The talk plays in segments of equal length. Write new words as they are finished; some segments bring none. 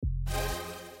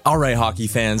All right, hockey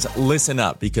fans, listen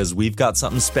up because we've got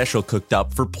something special cooked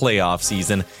up for playoff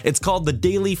season. It's called the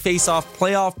Daily Face-Off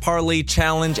Playoff Parlay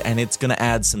Challenge, and it's going to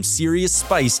add some serious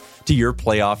spice to your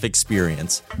playoff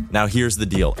experience. Now, here's the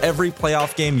deal. Every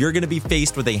playoff game, you're going to be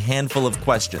faced with a handful of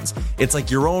questions. It's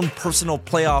like your own personal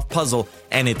playoff puzzle,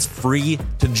 and it's free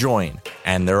to join.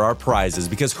 And there are prizes,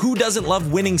 because who doesn't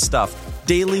love winning stuff?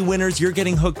 Daily winners, you're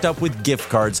getting hooked up with gift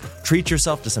cards. Treat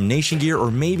yourself to some Nation gear or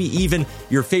maybe even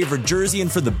your favorite jersey.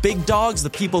 And for the big dogs, the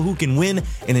people who can win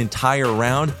an entire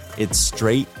round, it's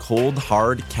straight, cold,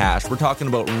 hard cash. We're talking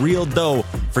about real dough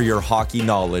for your hockey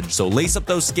knowledge. So lace up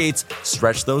those skates,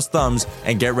 stretch those thumbs,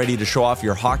 and get ready to show off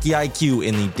your hockey IQ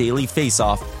in the Daily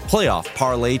Face-Off Playoff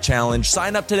Parlay Challenge.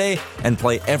 Sign up today and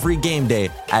play every game day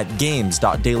at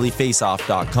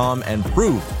games.dailyfaceoff.com and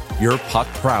prove your puck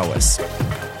prowess.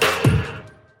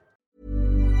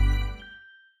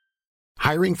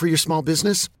 Hiring for your small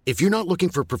business? If you're not looking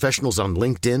for professionals on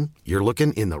LinkedIn, you're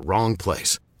looking in the wrong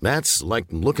place. That's like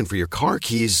looking for your car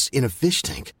keys in a fish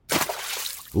tank.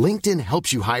 LinkedIn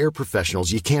helps you hire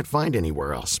professionals you can't find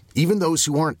anywhere else, even those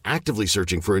who aren't actively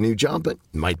searching for a new job but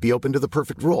might be open to the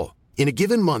perfect role. In a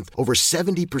given month, over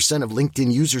 70% of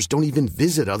LinkedIn users don't even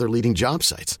visit other leading job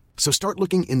sites. So start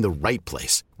looking in the right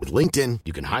place. With LinkedIn,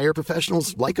 you can hire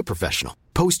professionals like a professional.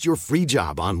 Post your free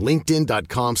job on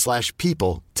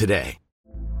linkedin.com/people today.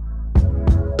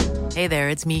 Hey there,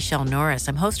 it's Michelle Norris.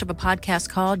 I'm host of a podcast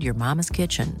called Your Mama's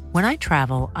Kitchen. When I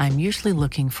travel, I'm usually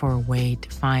looking for a way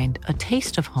to find a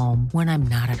taste of home when I'm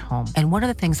not at home. And one of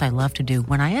the things I love to do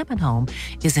when I am at home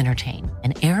is entertain.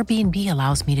 And Airbnb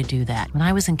allows me to do that. When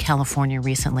I was in California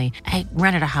recently, I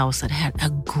rented a house that had a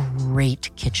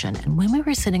great kitchen. And when we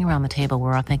were sitting around the table, we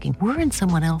were all thinking, we're in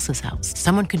someone else's house.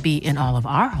 Someone could be in all of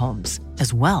our homes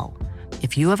as well.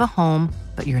 If you have a home,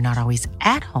 but you're not always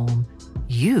at home,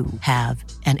 you have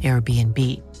an Airbnb.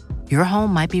 Your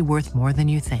home might be worth more than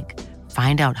you think.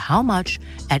 Find out how much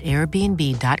at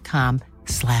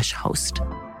airbnb.com/host.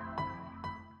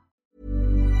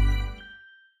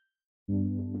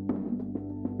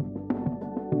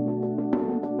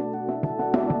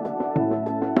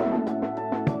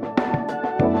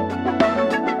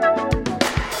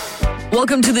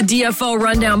 Welcome to the DFO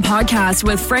Rundown Podcast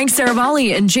with Frank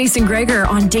Saravalli and Jason Greger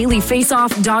on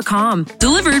dailyfaceoff.com.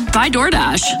 Delivered by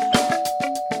DoorDash.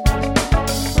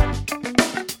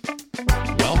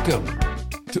 Welcome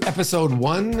to episode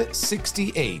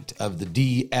 168 of the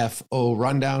DFO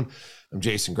Rundown. I'm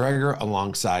Jason Greger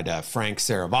alongside Frank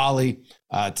Saravalli.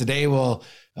 Today we'll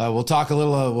talk a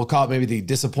little, we'll call it maybe the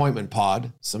disappointment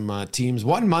pod. Some teams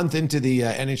 1 month into the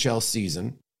NHL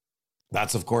season.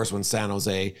 That's, of course, when San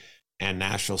Jose and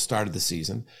Nashville started the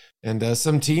season. And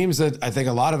some teams that I think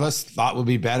a lot of us thought would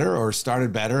be better or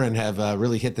started better and have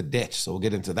really hit the ditch. So we'll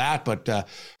get into that. But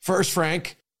first,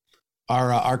 Frank,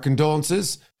 our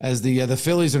condolences as the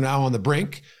Phillies are now on the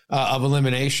brink of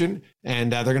elimination,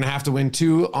 and they're going to have to win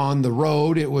 2 on the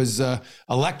road. It was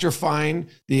electrifying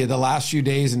the last few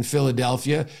days in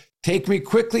Philadelphia. Take me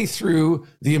quickly through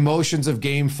the emotions of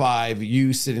Game 5,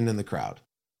 you sitting in the crowd.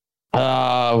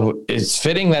 It's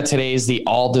fitting that today is the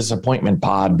all disappointment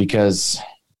pod because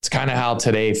it's kind of how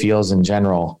today feels in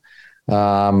general.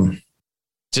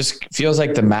 Just feels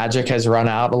like the magic has run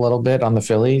out a little bit on the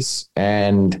Phillies,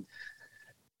 and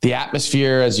the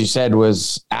atmosphere, as you said,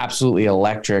 was absolutely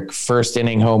electric. First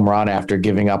inning home run after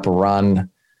giving up a run,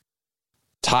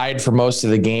 tied for most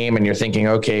of the game. And you're thinking,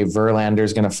 okay,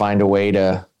 Verlander's going to find a way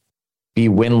to be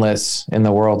winless in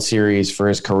the World Series for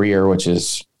his career, which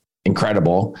is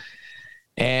incredible.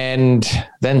 And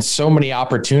then so many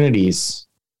opportunities,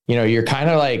 you're kind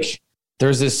of like,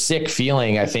 there's this sick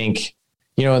feeling. I think,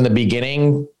 in the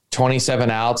beginning, 27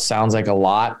 outs sounds like a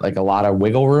lot of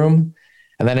wiggle room.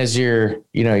 And then as you're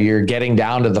getting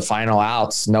down to the final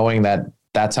outs, knowing that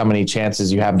that's how many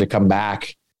chances you have to come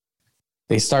back,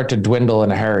 they start to dwindle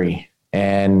in a hurry.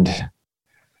 And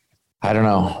I don't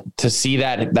know, to see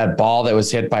that ball that was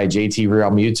hit by JT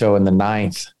Realmuto in the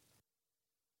 9th,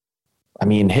 I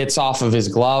mean, hits off of his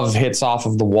glove, hits off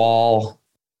of the wall.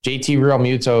 JT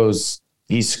Realmuto's,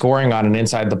 he's scoring on an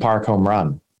inside the park home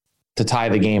run to tie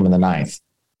the game in the 9th.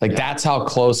 Like, that's how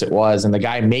close it was. And the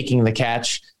guy making the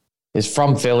catch is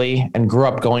from Philly and grew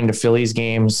up going to Phillies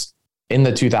games in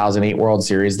the 2008 World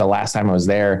Series. The last time I was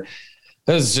there,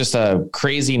 it was just a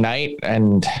crazy night,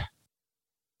 and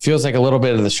feels like a little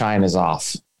bit of the shine is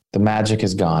off. The magic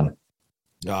is gone.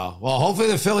 Oh, well, hopefully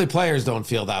the Philly players don't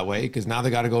feel that way, because now they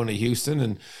got to go into Houston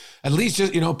and at least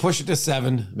just, push it to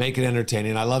 7, make it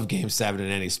entertaining. I love Game 7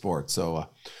 in any sport. So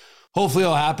hopefully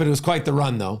it'll happen. It was quite the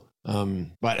run, though.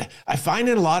 But I find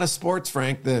in a lot of sports,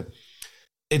 Frank,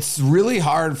 it's really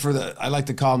hard for I like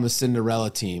to call them the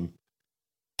Cinderella team,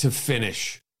 to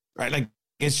finish, right? Like,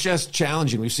 it's just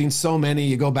challenging. We've seen so many.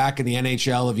 You go back in the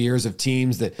NHL of years of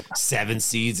teams that 7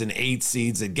 seeds and 8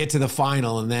 seeds that get to the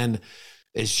final, and then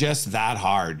it's just that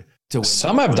hard to win.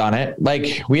 Some have done it.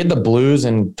 Like, we had the Blues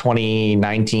in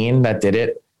 2019 that did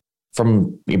it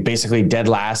from basically dead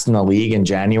last in the league in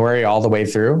January all the way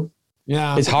through.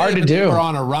 Yeah. It's hard to do. We're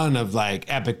on a run of like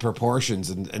epic proportions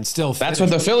and still. That's what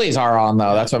the Phillies are on, though.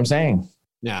 Yeah. That's what I'm saying.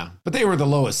 Yeah. But they were the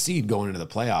lowest seed going into the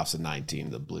playoffs in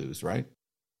 19, the Blues, right?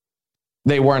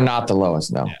 They were not the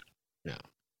lowest, no. Yeah.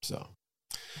 So,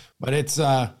 but it's,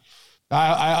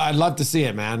 I'd love to see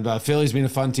it, man. But Philly's been a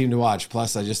fun team to watch.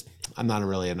 Plus, I'm not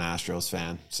really an Astros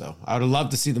fan. So I would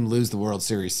love to see them lose the World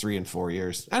Series 3 and 4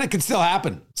 years. And it could still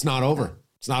happen. It's not over.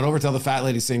 It's not over till the fat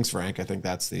lady sings, Frank. I think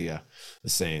that's the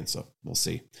saying. So we'll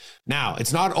see. Now,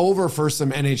 it's not over for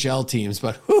some NHL teams,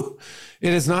 but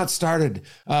it has not started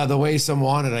the way some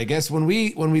wanted. I guess when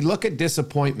we look at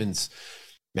disappointments,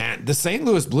 man, the St.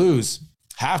 Louis Blues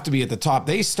have to be at the top.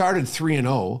 They started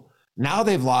 3-0. Now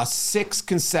they've lost 6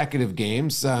 consecutive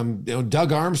games.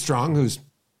 Doug Armstrong, who's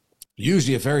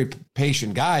usually a very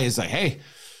patient guy, is like, hey,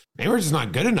 they were just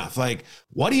not good enough. Like,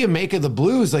 what do you make of the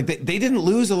Blues? Like, they didn't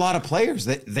lose a lot of players.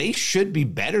 They should be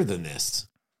better than this.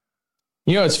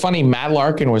 You know, it's funny. Matt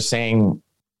Larkin was saying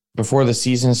before the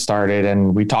season started,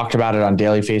 and we talked about it on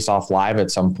Daily Faceoff Live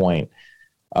at some point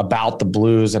about the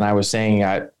Blues. And I was saying,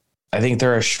 I think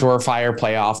they're a surefire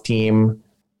playoff team.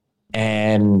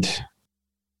 And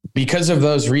because of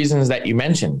those reasons that you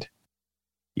mentioned,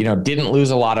 didn't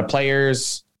lose a lot of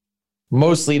players,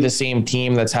 mostly the same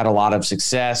team that's had a lot of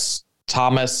success.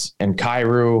 Thomas and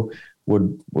Kyrou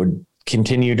would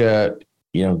continue to,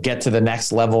 get to the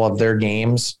next level of their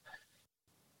games.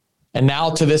 And now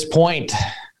to this point,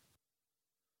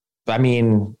 I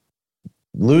mean,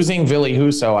 losing Ville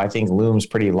Husso, I think, looms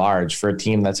pretty large for a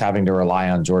team that's having to rely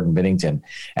on Jordan Binnington.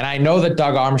 And I know that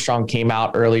Doug Armstrong came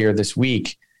out earlier this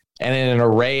week and in an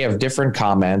array of different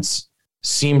comments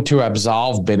seemed to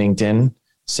absolve Binnington,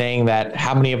 saying that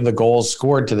how many of the goals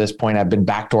scored to this point have been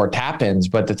backdoor tap-ins.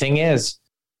 But the thing is,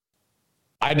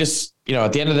 I just,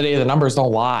 at the end of the day, the numbers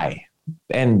don't lie.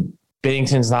 And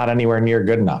Binnington's not anywhere near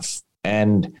good enough.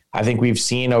 And I think we've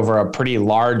seen over a pretty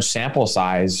large sample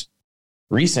size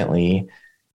recently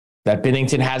that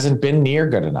Binnington hasn't been near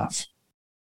good enough.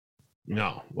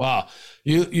 No. Well,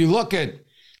 you look at,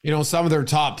 some of their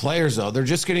top players, though, they're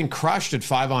just getting crushed at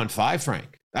 5-on-5,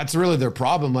 Frank. That's really their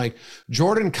problem. Like,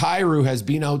 Jordan Kyrou has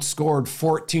been outscored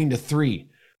 14-3,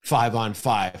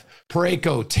 5-on-5.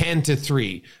 Parayko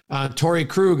 10-3. Torrey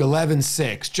Krug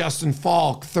 11-6. Justin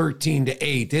Falk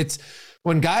 13-8. It's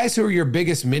when guys who are your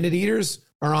biggest minute eaters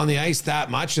are on the ice that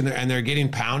much and they're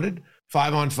getting pounded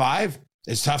 5-on-5,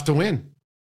 it's tough to win.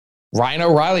 Ryan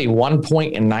O'Reilly, 1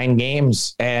 point in 9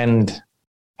 games and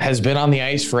has been on the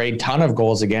ice for a ton of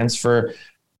goals against for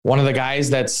one of the guys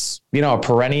that's, a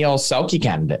perennial Selke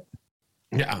candidate.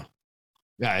 Yeah.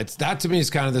 Yeah. It's that to me is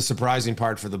kind of the surprising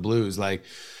part for the Blues. Like,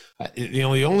 the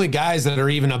only guys that are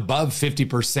even above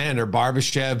 50% are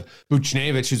Barbashev,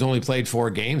 Buchnevich, who's only played 4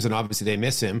 games, and obviously they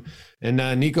miss him, and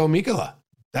Nico Mikkola.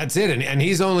 That's it. And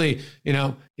he's only,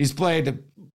 he's played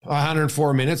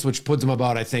 104 minutes, which puts him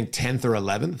about, I think, 10th or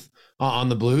 11th on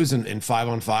the Blues in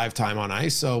 5-on-5 time on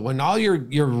ice. So when all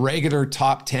your regular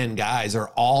top 10 guys are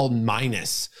all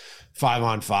minus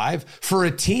 5-on-5 for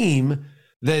a team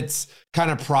that's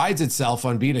kind of prides itself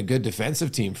on being a good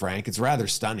defensive team, Frank, it's rather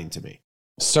stunning to me.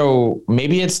 So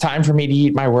maybe it's time for me to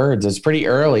eat my words. It's pretty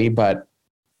early, but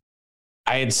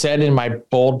I had said in my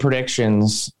bold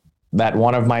predictions that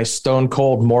one of my stone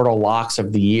cold mortal locks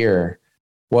of the year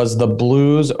was the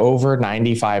Blues over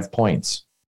 95 points.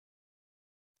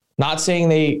 Not saying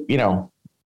they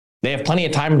have plenty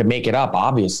of time to make it up,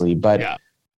 obviously, but yeah.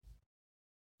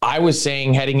 I was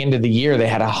saying heading into the year, they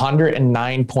had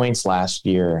 109 points last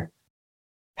year.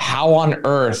 How on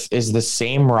earth is the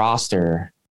same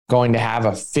roster going to have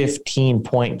a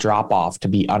 15-point drop-off to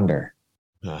be under?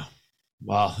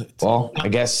 Well, I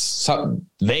guess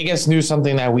Vegas knew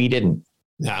something that we didn't.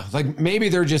 Yeah, like maybe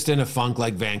they're just in a funk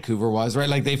like Vancouver was, right?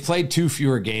 Like they've played 2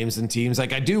 fewer games than teams.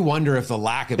 Like I do wonder if the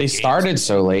lack of games started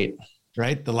so late,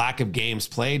 right? The lack of games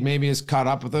played maybe has caught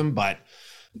up with them, but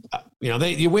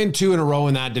you win 2 in a row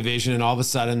in that division, and all of a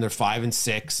sudden they're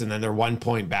 5-6, and then they're 1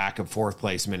 point back of 4th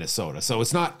place Minnesota. So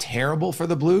it's not terrible for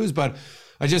the Blues, but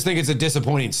I just think it's a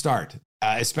disappointing start,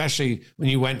 especially when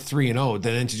you went 3-0,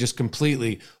 then to just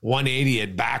completely 180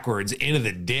 it backwards into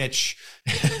the ditch,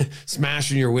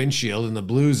 smashing your windshield, and the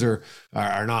Blues are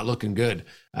not looking good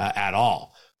at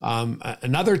all.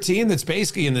 Another team that's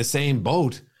basically in the same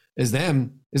boat as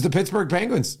them is the Pittsburgh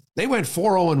Penguins. They went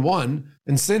 4-0-1,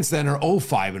 and since then are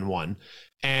 0-5-1.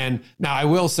 And now I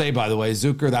will say, by the way,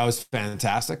 Zucker, that was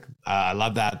fantastic. I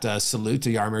love that salute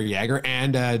to Jaromir Jagr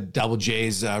and Double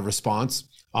J's response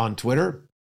on Twitter.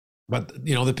 But,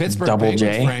 the Pittsburgh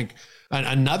Penguins, Frank,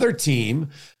 another team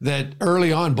that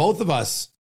early on, both of us,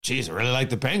 I really like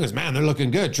the Penguins. Man, they're looking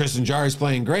good. Tristan Jarry's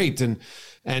playing great. And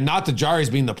not that Jarry's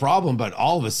being the problem, but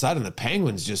all of a sudden the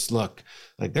Penguins just look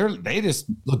like they just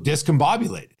look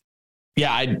discombobulated.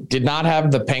 Yeah, I did not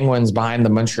have the Penguins behind the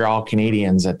Montreal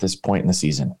Canadiens at this point in the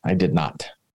season. I did not.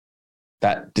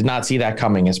 Did not see that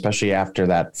coming, especially after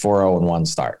that 4-0-1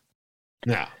 start.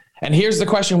 Yeah. And here's the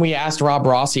question we asked Rob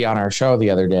Rossi on our show the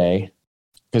other day,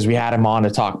 because we had him on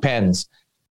to talk Pens.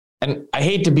 And I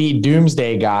hate to be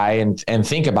doomsday guy and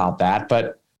think about that,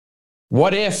 but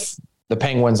what if the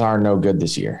Penguins are no good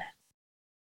this year?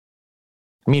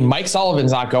 I mean, Mike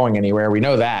Sullivan's not going anywhere. We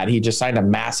know that. He just signed a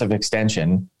massive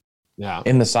extension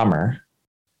in the summer.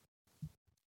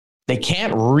 They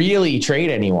can't really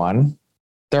trade anyone.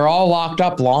 They're all locked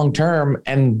up long term,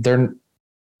 and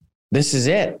this is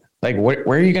it. Like, where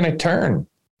are you going to turn?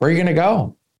 Where are you going to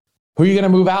go? Who are you going to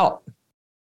move out?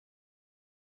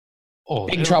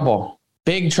 Big trouble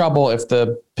if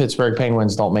the Pittsburgh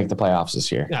Penguins don't make the playoffs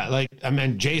this year. Yeah,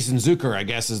 Jason Zucker, I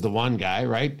guess, is the one guy,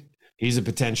 right? He's a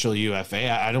potential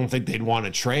UFA. I don't think they'd want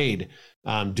to trade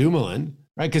Dumoulin,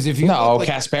 right? Because if you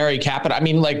Kasperi, Capita. I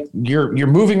mean, like you're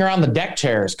moving around the deck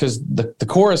chairs because the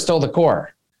core is still the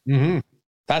core. Mm-hmm.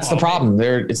 That's the problem.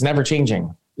 It's never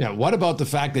changing. Yeah. What about the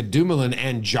fact that Dumoulin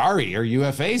and Jarry are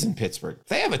UFAs in Pittsburgh?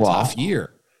 They have a tough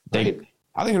year. Right?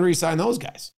 How are they going to re-sign those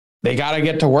guys? They got to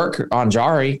get to work on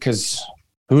Jarry because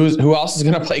who else is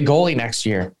going to play goalie next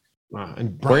year? Where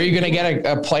are you going to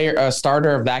get a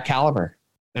starter of that caliber?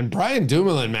 And Brian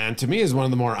Dumoulin, man, to me is one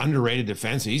of the more underrated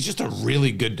defensemen. He's just a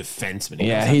really good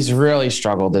defenseman. He's really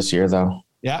struggled this year, though.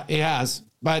 Yeah, he has.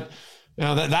 But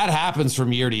that happens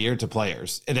from year to year to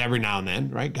players, and every now and then,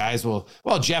 right? Guys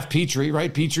Jeff Petrie,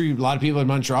 right? Petrie, a lot of people in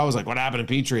Montreal was like, "What happened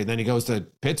to Petrie?" And then he goes to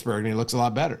Pittsburgh and he looks a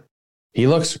lot better. He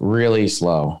looks really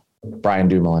slow, Brian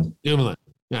Dumoulin.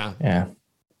 Yeah.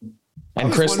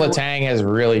 And Chris Letang has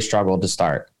really struggled to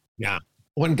start. Yeah.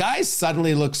 When guys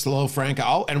suddenly look slow, Frank,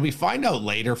 and we find out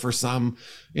later for some,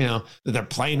 that they're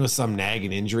playing with some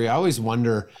nagging injury, I always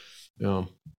wonder,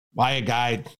 why a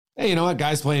guy, hey, you know what,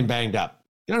 guy's playing banged up.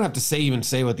 You don't have to say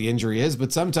what the injury is,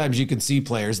 but sometimes you can see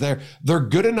players they're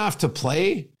good enough to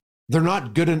play. They're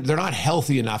not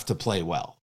healthy enough to play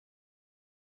well.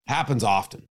 Happens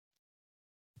often.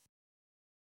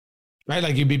 Right?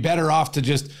 Like you'd be better off to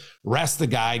just rest the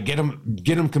guy, get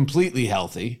him completely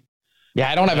healthy. Yeah,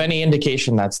 I don't have any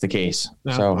indication that's the case.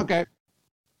 No, so okay.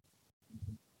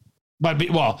 But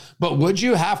would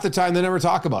you half the time they never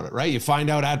talk about it, right? You find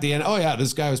out at the end, oh yeah,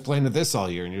 this guy was playing with this all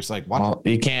year, and you're just like, what? Well,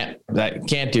 you can't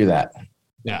do that.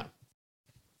 Yeah.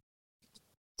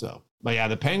 So, but yeah,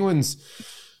 the Penguins,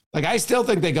 like I still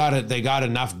think they got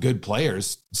enough good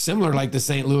players, similar like the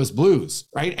St. Louis Blues,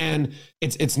 right? And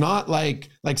it's not like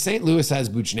St. Louis has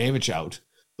Buchnevich out.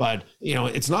 But,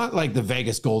 it's not like the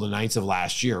Vegas Golden Knights of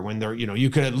last year when they're, you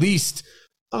could at least,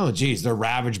 they're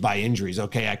ravaged by injuries.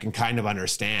 Okay, I can kind of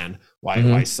understand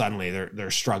why suddenly they're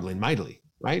struggling mightily,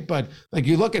 right? But like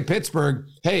you look at Pittsburgh,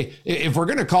 hey, if we're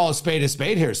going to call a spade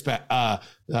here,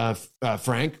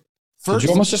 Frank. Did you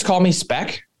almost just call me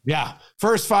Spec? Yeah.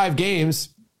 First 5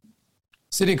 games,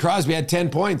 Sidney Crosby had 10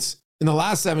 points. In the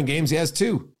last 7 games, he has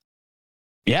 2.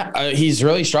 Yeah, he's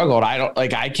really struggled.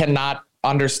 I cannot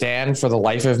understand for the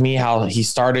life of me how he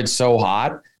started so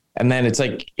hot and then it's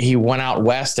like he went out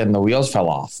west and the wheels fell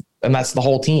off, and that's the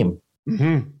whole team.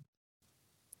 Mm-hmm.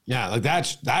 Yeah, like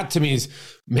that to me is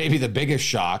maybe the biggest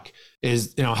shock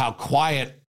is how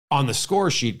quiet on the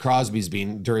score sheet Crosby's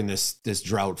been during this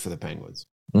drought for the Penguins.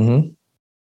 Mm-hmm.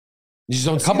 You just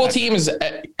don't a couple of teams.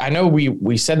 I know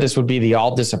we said this would be the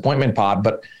all disappointment pod,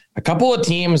 but a couple of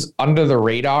teams under the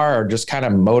radar are just kind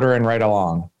of motoring right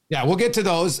along. Yeah, we'll get to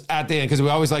those at the end because we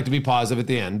always like to be positive at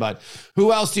the end. But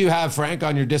who else do you have, Frank,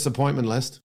 on your disappointment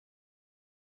list?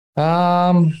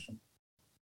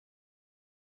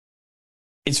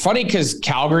 It's funny because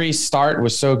Calgary's start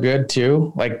was so good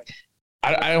too. Like,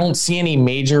 I don't see any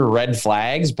major red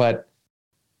flags, but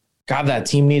God, that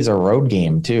team needs a road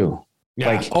game too.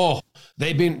 Yeah.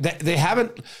 They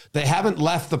haven't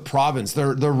left the province.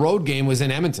 Their road game was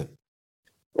in Edmonton.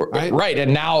 Right.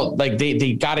 And now like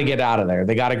they got to get out of there.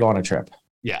 They got to go on a trip.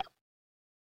 Yeah.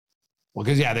 Well,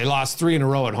 because they lost 3 in a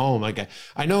row at home. Like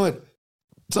I know it.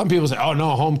 Some people say, "Oh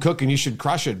no, home cooking, you should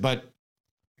crush it." But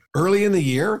early in the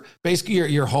year, basically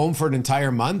you're home for an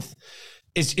entire month.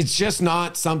 it's just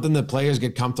not something that players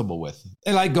get comfortable with.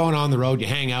 They like going on the road. You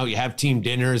hang out, you have team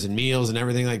dinners and meals and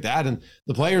everything like that. And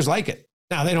the players like it.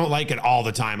 Now, they don't like it all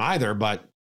the time either, but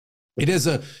it's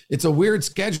a weird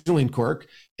scheduling quirk.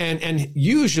 And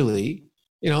usually,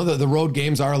 the road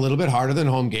games are a little bit harder than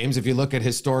home games. If you look at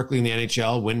historically in the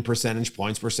NHL, win percentage,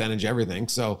 points percentage, everything.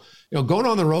 So, going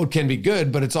on the road can be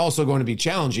good, but it's also going to be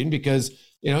challenging because,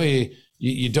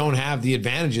 you don't have the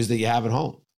advantages that you have at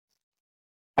home.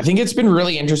 I think it's been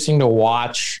really interesting to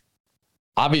watch.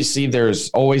 Obviously, there's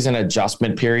always an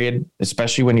adjustment period,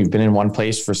 especially when you've been in one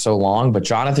place for so long. But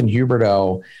Jonathan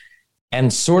Huberdeau,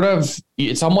 and sort of,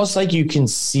 it's almost like you can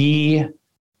see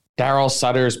Daryl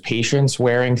Sutter's patience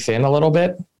wearing thin a little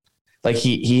bit. Like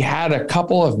he had a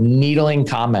couple of needling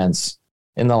comments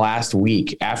in the last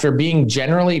week after being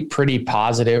generally pretty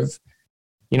positive.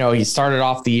 He started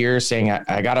off the year saying,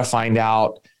 I got to find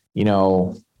out,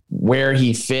 where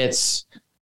he fits.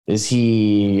 Is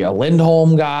he a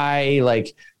Lindholm guy?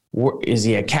 Like, is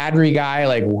he a Kadri guy?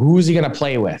 Like, who's he going to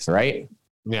play with? Right.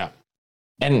 Yeah.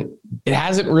 And it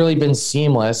hasn't really been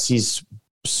seamless. He's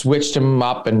switched him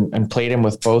up and played him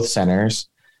with both centers.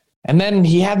 And then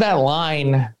he had that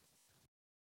line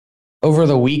over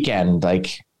the weekend,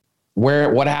 like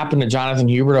what happened to Jonathan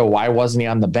Huberdeau? Why wasn't he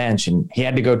on the bench? And he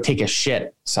had to go take a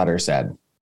shit, Sutter said.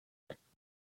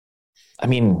 I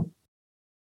mean,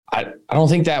 I don't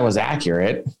think that was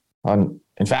accurate.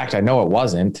 In fact, I know it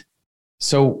wasn't.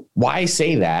 So why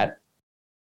say that?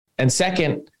 And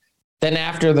second, then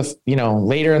after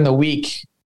later in the week,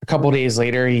 a couple of days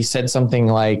later, he said something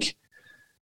like,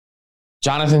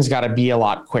 Jonathan's got to be a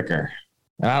lot quicker.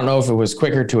 And I don't know if it was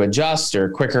quicker to adjust or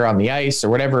quicker on the ice or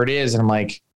whatever it is. And I'm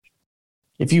like,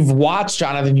 if you've watched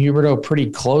Jonathan Huberdeau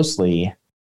pretty closely,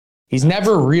 he's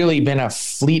never really been a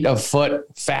fleet of foot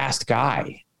fast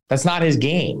guy. That's not his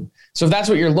game. So if that's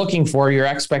what you're looking for, your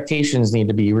expectations need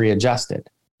to be readjusted.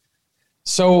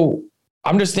 So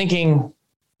I'm just thinking,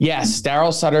 yes,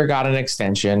 Daryl Sutter got an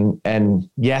extension, and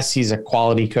yes, he's a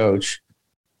quality coach.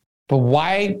 But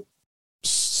why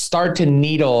start to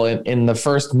needle in the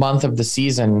first month of the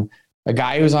season a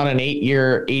guy who's on an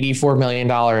 8-year, $84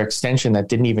 million extension that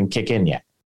didn't even kick in yet?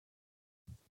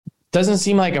 Doesn't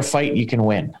seem like a fight you can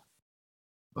win.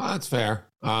 Well, that's fair.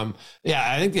 I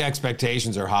think the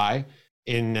expectations are high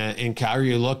in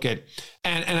Calgary. You look at,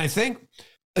 and I think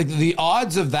like the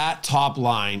odds of that top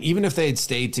line, even if they had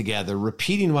stayed together,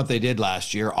 repeating what they did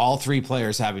last year, all three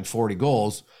players having 40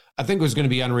 goals, I think was going to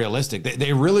be unrealistic.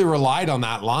 They really relied on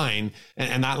that line,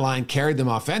 and that line carried them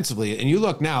offensively. And you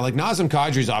look now, like Nazem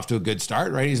Kadri's off to a good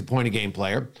start, right? He's a point-a-game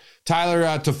player. Tyler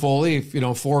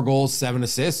Toffoli, 4 goals, 7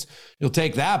 assists. You'll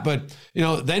take that. But,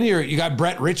 then you got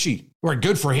Brett Ritchie, who are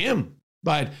good for him.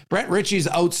 But Brett Ritchie's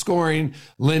outscoring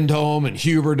Lindholm and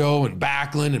Huberdeau and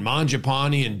Backlund and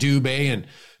Mangiapane and Dubé.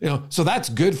 And, so that's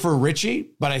good for Ritchie,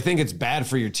 but I think it's bad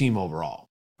for your team overall.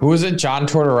 Who was it? John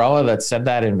Tortorella that said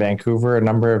that in Vancouver a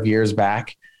number of years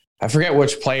back. I forget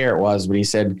which player it was, but he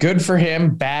said, good for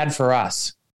him, bad for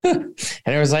us. And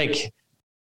it was like,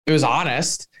 it was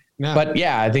honest. Yeah. But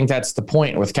yeah, I think that's the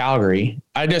point with Calgary.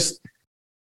 I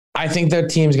think the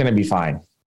team's going to be fine.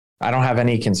 I don't have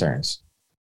any concerns.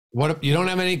 What if you don't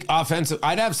have any offensive?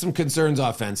 I'd have some concerns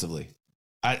offensively.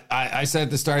 I said at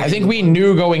the start. I think we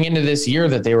knew going into this year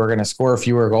that they were going to score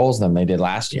fewer goals than they did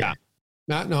last year. Yeah.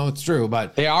 No, it's true.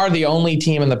 But they are the only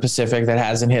team in the Pacific that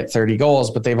hasn't hit 30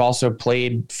 goals, but they've also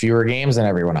played fewer games than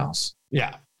everyone else.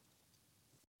 Yeah.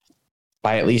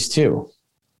 By at least 2.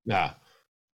 Yeah.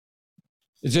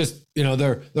 It's just,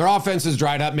 their offense is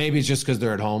dried up. Maybe it's just because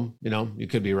they're at home. You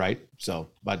could be right. So,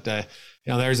 but,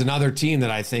 there's another team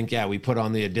that I think, we put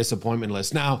on the disappointment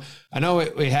list. Now, I know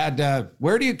we had,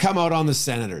 where do you come out on the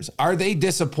Senators? Are they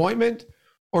disappointment,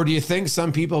 or do you think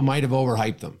some people might have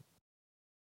overhyped them?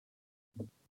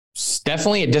 It's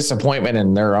definitely a disappointment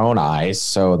in their own eyes.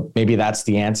 So maybe that's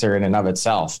the answer in and of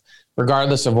itself,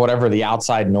 regardless of whatever the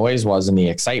outside noise was and the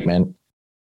excitement.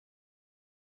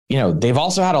 They've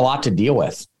also had a lot to deal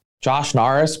with. Josh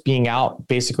Norris being out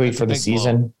basically for the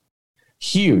season.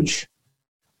 Huge.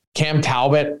 Cam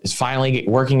Talbot is finally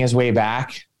working his way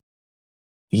back.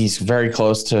 He's very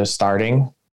close to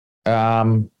starting. I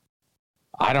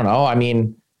don't know. I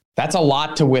mean, that's a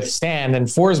lot to withstand. And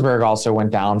Forsberg also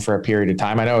went down for a period of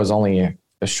time. I know it was only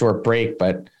a short break,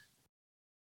 but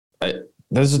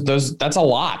that's a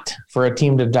lot for a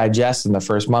team to digest in the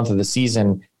first month of the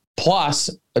season, plus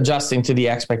adjusting to the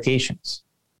expectations.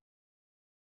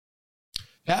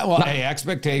 Yeah, well,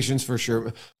 expectations for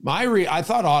sure. I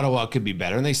thought Ottawa could be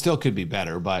better, and they still could be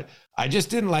better, but I just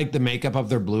didn't like the makeup of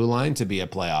their blue line to be a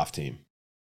playoff team.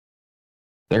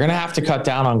 They're going to have to cut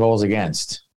down on goals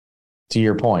against. to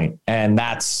your point. And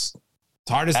that's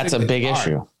That's a big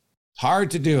issue.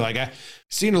 Hard to do. Like, I've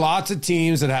seen lots of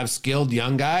teams that have skilled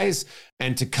young guys,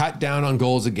 and to cut down on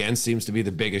goals against seems to be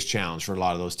the biggest challenge for a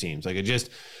lot of those teams. Like, it just,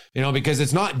 because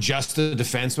it's not just the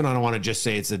defenseman. I don't want to just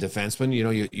say it's the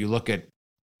defenseman. You look at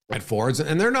forwards,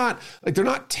 and they're not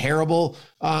terrible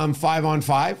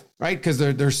 5-on-5, right? Because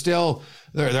they're still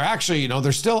actually,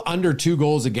 they're still under 2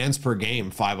 goals against per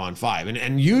game 5-on-5.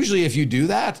 And usually if you do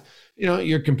that,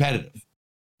 you're competitive.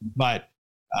 But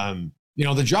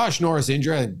the Josh Norris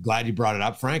injury, I'm glad you brought it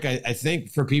up, Frank. I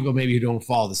think for people maybe who don't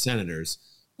follow the Senators,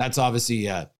 that's obviously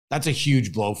that's a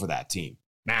huge blow for that team.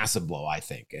 Massive blow, I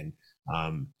think. And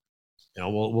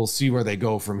we'll see where they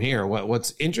go from here.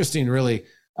 What's interesting really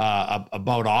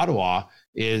about Ottawa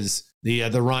is the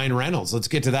Ryan Reynolds. Let's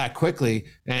get to that quickly,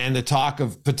 and the talk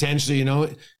of potentially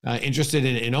interested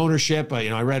in ownership.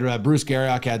 I read Bruce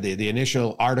Garriock had the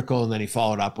initial article, and then he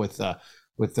followed up with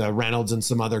Reynolds and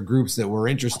some other groups that were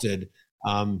interested.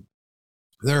 I'll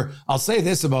say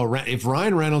this about if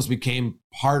Ryan Reynolds became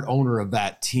part owner of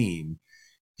that team,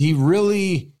 he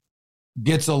really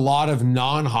gets a lot of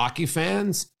non-hockey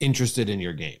fans interested in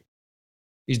your game.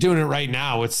 He's doing it right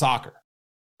now with soccer,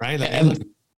 right? And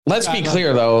let's be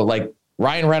clear though, like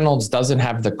Ryan Reynolds doesn't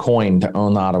have the coin to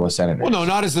own the Ottawa Senators. Well, no,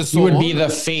 not as the sole owner. He would be the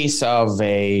face of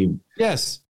a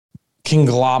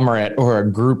conglomerate or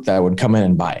a group that would come in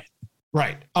and buy it.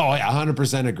 Right. Oh yeah,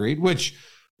 100% agreed.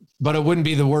 But it wouldn't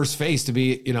be the worst face to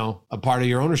be, a part of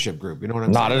your ownership group. You know what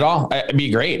I'm saying? Not at all. It'd be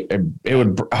great. It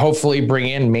would hopefully bring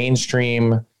in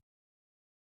mainstream,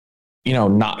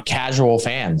 not casual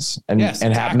fans and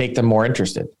make them more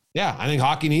interested. Yeah, I think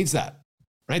hockey needs that,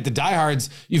 right? The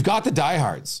diehards, you've got the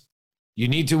diehards. You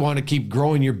need to want to keep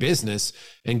growing your business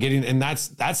and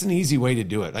that's an easy way to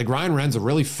do it. Like Ryan Wren's a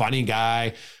really funny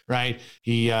guy, right?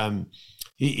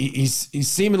 He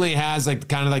seemingly has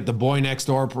kind of like the boy next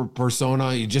door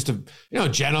persona. He's just a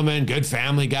gentleman, good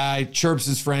family guy, chirps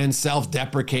his friends,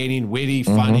 self-deprecating, witty,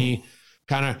 funny,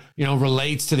 kind of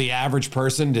relates to the average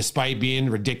person despite being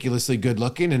ridiculously good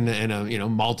looking and a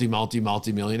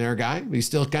multi-millionaire guy. But he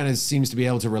still kind of seems to be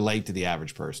able to relate to the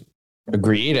average person.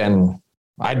 Agreed, and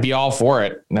I'd be all for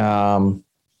it.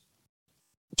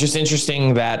 Just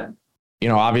interesting that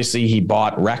obviously he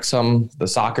bought Wrexham, the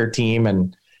soccer team,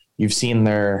 and you've seen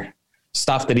their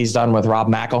stuff that he's done with Rob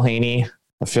McElhaney,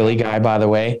 a Philly guy, by the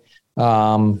way.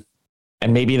 And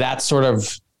maybe that sort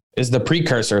of is the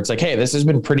precursor. It's like, hey, this has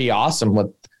been pretty awesome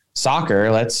with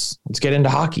soccer. Let's get into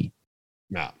hockey.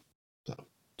 Yeah.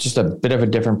 Just a bit of a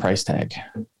different price tag.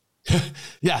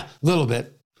 Yeah, a little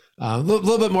bit. A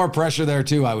little bit more pressure there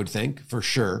too, I would think, for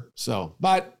sure. So,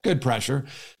 but good pressure.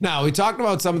 Now, we talked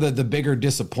about some of the bigger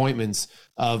disappointments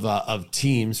of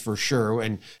teams for sure.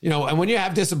 And, and when you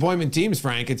have disappointment teams,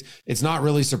 Frank, it's not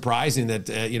really surprising that,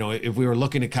 if we were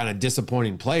looking at kind of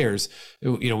disappointing players,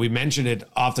 we mentioned it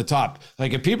off the top.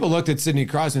 Like if people looked at Sidney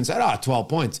Crosby and said, 12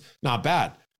 points, not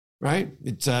bad, right?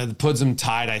 It puts them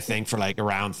tied, I think, for like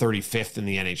around 35th in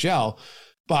the NHL.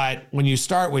 But when you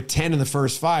start with 10 in the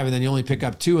first 5 and then you only pick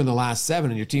up 2 in the last 7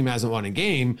 and your team hasn't won a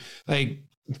game, like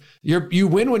you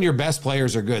win when your best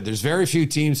players are good. There's very few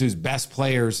teams whose best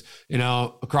players,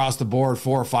 across the board,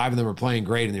 4 or 5 of them are playing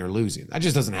great and they're losing. That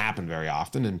just doesn't happen very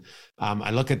often. And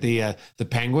I look at the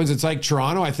Penguins. It's like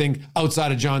Toronto. I think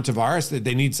outside of John Tavares, that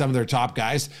they need some of their top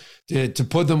guys to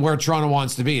put them where Toronto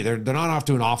wants to be. They're not off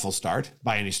to an awful start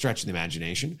by any stretch of the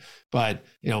imagination, but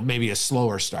maybe a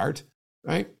slower start,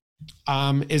 right?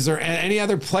 Is there any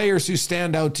other players who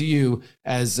stand out to you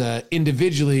as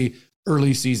individually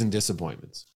early season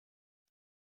disappointments?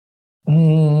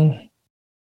 Well,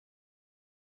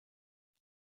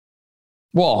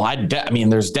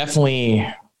 there's definitely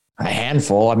a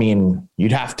handful. You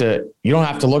don't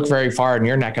have to look very far in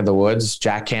your neck of the woods.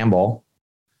 Jack Campbell,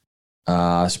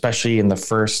 especially in the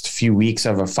first few weeks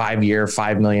of a 5-year,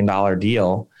 $5 million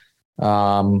deal.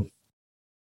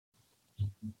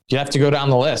 You have to go down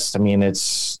the list.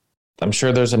 I'm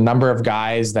sure there's a number of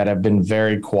guys that have been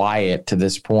very quiet to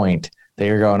this point.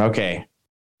 They're going, okay,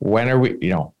 when are we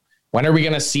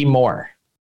going to see more?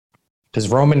 Does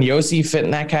Roman Josi fit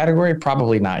in that category?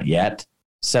 Probably not yet.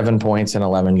 7 points in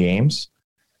 11 games.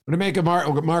 What do you make of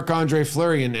Marc-Andre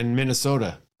Fleury in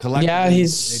Minnesota? Yeah,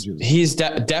 he's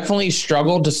definitely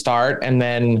struggled to start and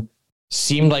then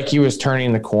seemed like he was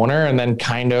turning the corner and then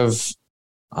kind of,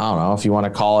 I don't know if you want to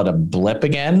call it a blip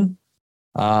again.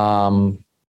 4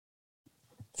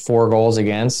 goals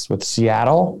against with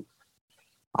Seattle.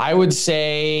 I would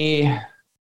say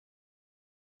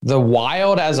the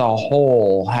Wild as a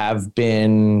whole have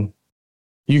been,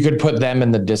 you could put them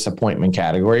in the disappointment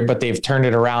category, but they've turned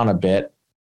it around a bit.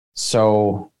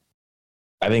 So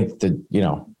I think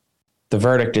the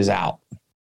verdict is out.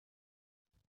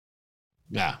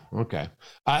 Yeah. Okay.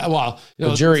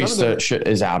 The jury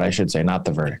is out, I should say, not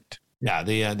the verdict. Yeah.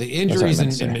 The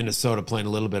injuries in Minnesota playing a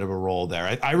little bit of a role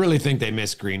there. I really think they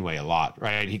missed Greenway a lot,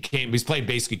 right? He's played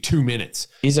basically 2 minutes.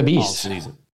 He's a beast all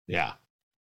season. Yeah.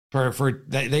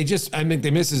 They just, I think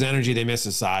they miss his energy. They miss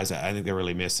his size. I think they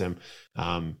really miss him.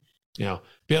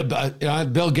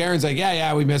 Bill Guerin's like,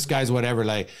 yeah, we miss guys, whatever.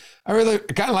 Like, I really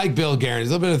kind of like Bill Guerin. He's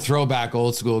a little bit of a throwback,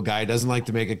 old school guy. Doesn't like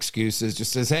to make excuses.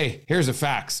 Just says, hey, here's the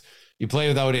facts. You play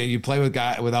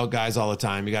without guys all the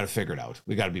time. You got to figure it out.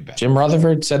 We got to be better. Jim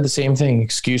Rutherford said the same thing.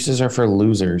 Excuses are for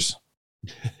losers.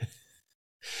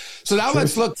 So now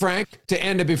let's look, Frank, to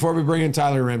end it before we bring in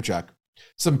Tyler Remchuk.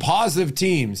 Some positive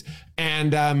teams.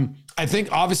 And I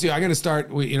think, obviously, I'm going to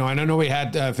start, and I know we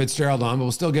had Fitzgerald on, but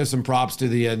we'll still give some props to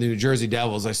the New Jersey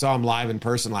Devils. I saw him live in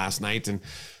person last night, and,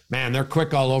 man, they're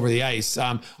quick all over the ice.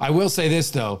 I will say this,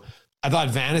 though. I thought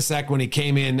Vanecek, when he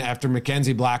came in after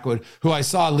Mackenzie Blackwood, who I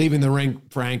saw leaving the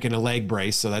rink, Frank, in a leg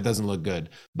brace, so that doesn't look good.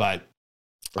 But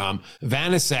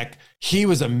Vanecek, he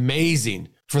was amazing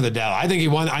for the Devils. I think he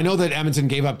won. I know that Edmonton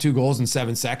gave up 2 goals in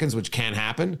 7 seconds, which can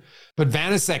happen, but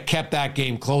Vanecek kept that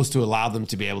game close to allow them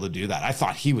to be able to do that. I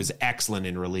thought he was excellent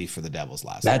in relief for the Devils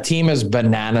last night. That team is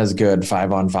bananas good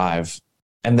 5-on-5.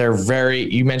 And they're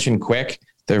you mentioned quick.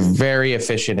 They're very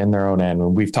efficient in their own end.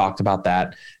 We've talked about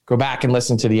that. Go back and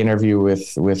listen to the interview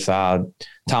with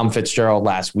Tom Fitzgerald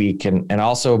last week, and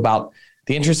also about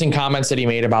the interesting comments that he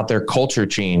made about their culture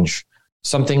change.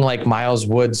 Something like Miles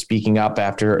Wood speaking up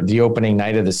after the opening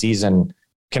night of the season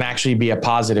can actually be a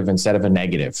positive instead of a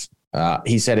negative.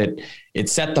 He said it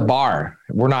set the bar.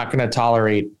 We're not going to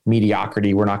tolerate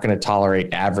mediocrity. We're not going to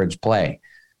tolerate average play.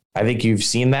 I think you've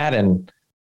seen that, and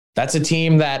that's a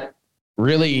team that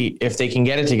really, if they can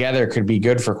get it together, could be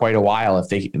good for quite a while. If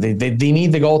they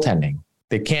need the goaltending.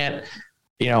 They can't,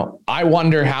 I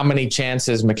wonder how many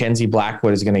chances Mackenzie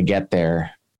Blackwood is going to get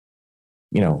there,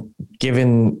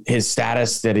 given his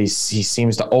status that he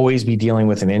seems to always be dealing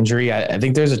with an injury. I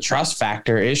think there's a trust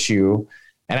factor issue.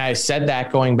 And I said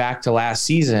that going back to last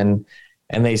season,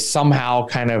 and they somehow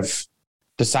kind of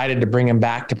decided to bring him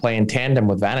back to play in tandem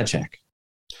with Vanecek.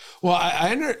 Well,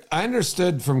 I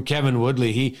understood from Kevin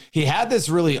Woodley. He had this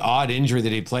really odd injury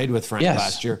that he played with Frank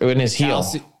last year. In his heel.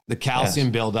 The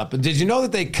calcium buildup. And did you know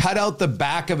that they cut out the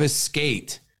back of his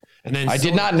skate? And then I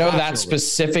did not know that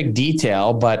specific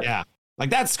detail, but yeah. Like,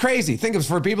 that's crazy. Think of,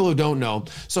 for people who don't know.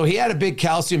 So he had a big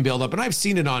calcium buildup, and I've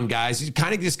seen it on guys. You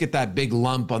kind of just get that big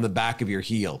lump on the back of your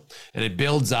heel, and it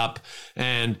builds up.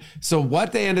 And so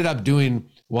what they ended up doing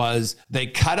was they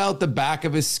cut out the back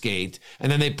of his skate,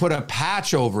 and then they put a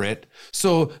patch over it.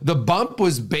 So the bump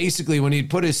was basically, when he'd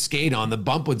put his skate on, the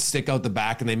bump would stick out the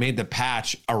back, and they made the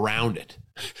patch around it.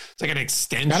 It's like an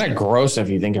extension. Kind of gross if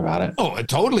you think about it. Oh, it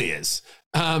totally is.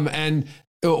 And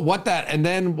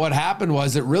then what happened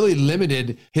was it really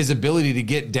limited his ability to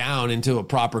get down into a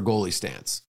proper goalie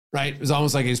stance, right? It was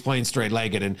almost like he was playing straight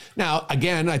legged. And now,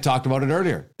 again, I talked about it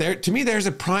earlier. To me, there's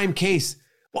a prime case.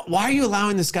 Why are you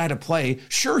allowing this guy to play?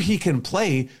 Sure, he can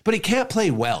play, but he can't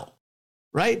play well,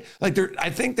 right? Like, I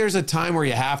think there's a time where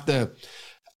you have to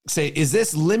say, is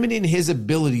this limiting his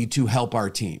ability to help our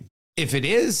team? If it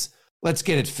is, let's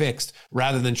get it fixed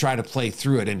rather than try to play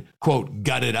through it and, quote,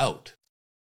 gut it out.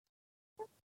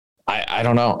 I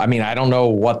don't know. I mean, I don't know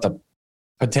what the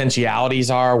potentialities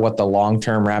are, what the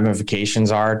long-term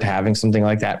ramifications are to having something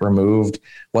like that removed,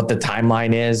 what the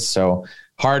timeline is. So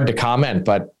hard to comment,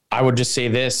 but I would just say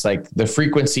this, like, the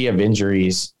frequency of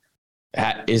injuries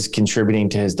is contributing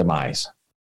to his demise.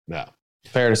 Yeah.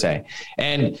 Fair to say.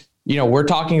 And, we're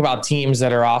talking about teams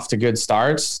that are off to good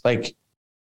starts. Like,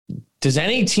 does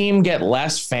any team get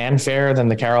less fanfare than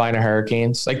the Carolina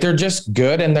Hurricanes? Like, they're just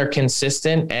good and they're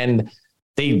consistent, and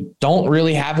they don't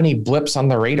really have any blips on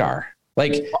the radar.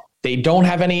 Like, they don't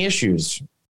have any issues.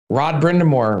 Rod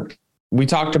Brind'Amour, we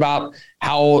talked about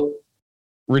how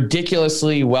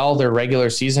ridiculously well their regular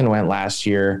season went last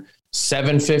year.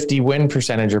 750 win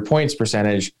percentage or points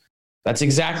percentage. That's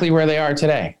exactly where they are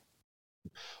today.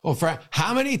 Well,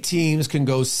 how many teams can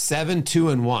go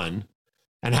 7-2-1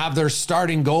 and have their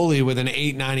starting goalie with an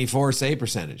 894 save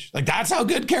percentage? Like, that's how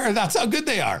good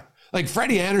they are. Like,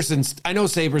 Freddie Anderson's, I know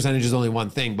save percentage is only one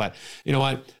thing, but you know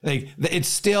what? Like, it's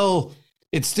still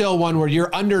one where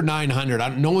you're under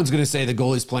 900. No one's going to say the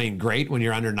goalie's playing great when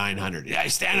you're under 900. Yeah,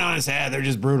 he's standing on his head. They're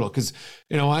just brutal. Because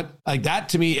you know what? Like, that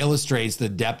to me illustrates the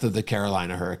depth of the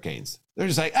Carolina Hurricanes. They're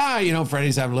just like,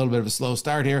 Freddie's having a little bit of a slow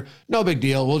start here. No big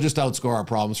deal. We'll just outscore our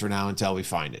problems for now until we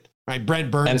find it. Right?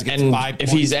 Brent Burns gets 5 points.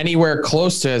 If he's anywhere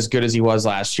close to as good as he was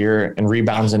last year and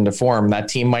rebounds into form, that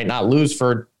team might not lose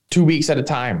for 2 weeks at a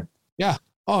time. Yeah.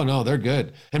 Oh, no, they're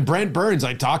good. And Brent Burns,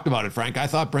 I talked about it, Frank. I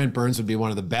thought Brent Burns would be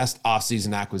one of the best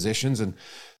offseason acquisitions, and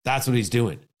that's what he's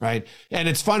doing, right? And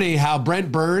it's funny how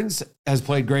Brent Burns has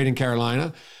played great in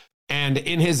Carolina, and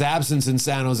in his absence in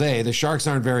San Jose, the Sharks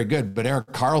aren't very good, but Erik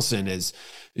Karlsson is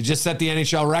just set the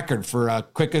NHL record for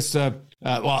quickest,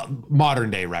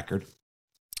 modern day record.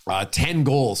 10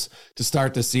 goals to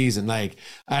start the season. Like,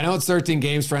 I know it's 13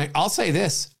 games, Frank. I'll say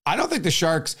this. I don't think the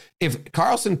Sharks, if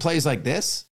Karlsson plays like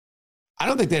this, I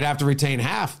don't think they'd have to retain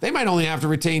half. They might only have to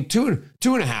retain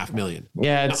 $2.5 million.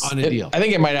 Yeah, on a deal. I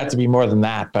think it might have to be more than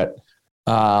that, but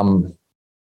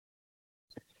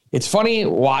it's funny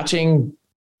watching,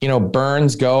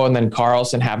 Burns go and then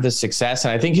Karlsson have this success.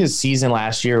 And I think his season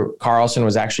last year, Karlsson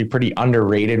was actually pretty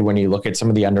underrated when you look at some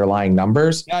of the underlying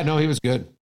numbers. Yeah, no, he was good.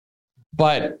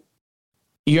 But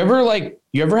you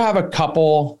ever have a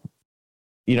couple,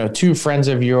 two friends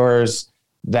of yours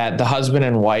that the husband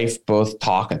and wife both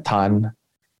talk a ton,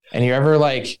 and you're ever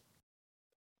like,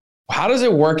 how does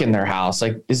it work in their house?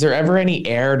 Like, is there ever any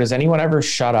air? Does anyone ever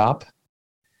shut up?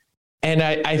 And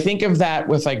I think of that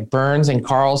with like Burns and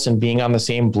Karlsson being on the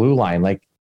same blue line. Like,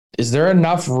 is there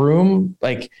enough room?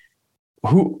 Like,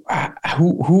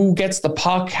 who gets the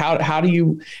puck? How do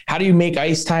you make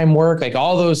ice time work? Like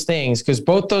all those things, because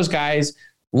both those guys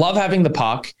love having the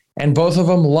puck, and both of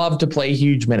them love to play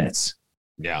huge minutes.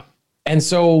 Yeah. And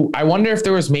so I wonder if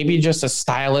there was maybe just a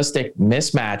stylistic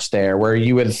mismatch there where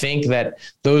you would think that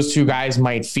those two guys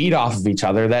might feed off of each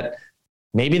other, that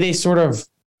maybe they sort of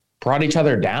brought each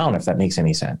other down, if that makes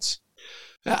any sense.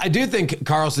 I do think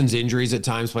Karlsson's injuries at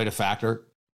times played a factor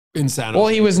in San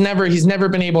Jose. Well, he's never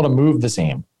been able to move the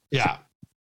same. Yeah.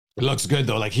 It looks good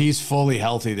though. Like he's fully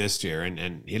healthy this year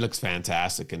and he looks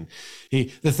fantastic. And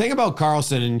the thing about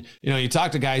Karlsson, and you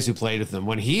talk to guys who played with him,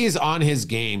 when he's on his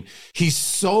game, he's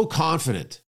so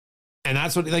confident. And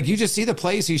that's what, like, you just see the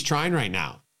plays he's trying right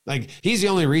now. Like he's the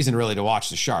only reason really to watch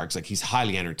the Sharks. Like he's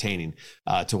highly entertaining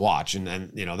to watch, and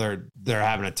they're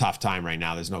having a tough time right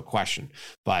now. There's no question.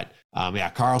 But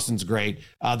Karlsson's great.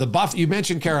 You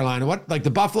mentioned Carolina.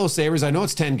 The Buffalo Sabres? I know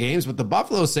it's 10 games, but the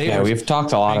Buffalo Sabres. Yeah, we've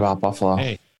talked a lot about Buffalo.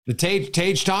 Hey, the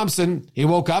Tage Thompson, he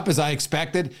woke up as I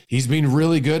expected. He's been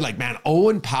really good. Like, man,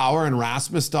 Owen Power and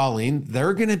Rasmus Dahlin,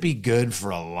 they're going to be good for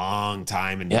a long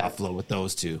time in Buffalo with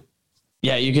those two.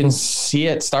 Yeah, you can see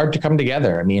it start to come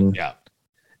together. I mean, yeah.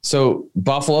 So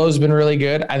Buffalo's been really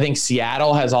good. I think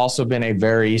Seattle has also been a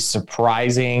very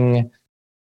surprising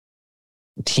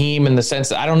team in the sense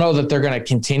that I don't know that they're going to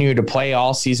continue to play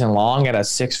all season long at a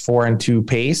 6-4-2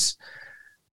 pace,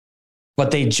 but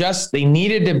they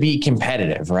needed to be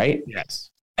competitive, right?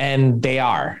 Yes. And they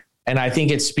are. And I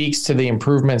think it speaks to the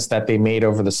improvements that they made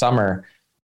over the summer.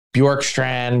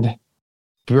 Bjorkstrand,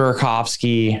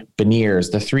 Burakovsky,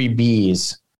 Beniers, the 3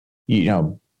 Bs,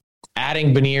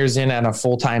 adding Beniers in on a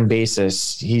full-time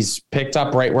basis. He's picked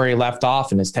up right where he left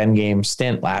off in his 10-game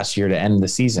stint last year to end the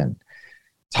season.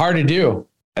 It's hard to do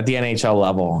at the NHL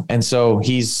level. And so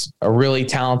he's a really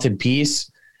talented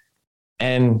piece.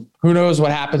 And who knows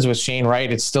what happens with Shane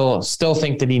Wright. It's still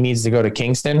think that he needs to go to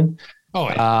Kingston. Oh,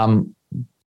 yeah.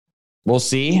 We'll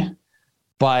see.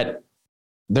 But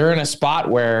they're in a spot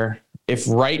where if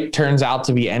Wright turns out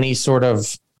to be any sort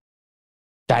of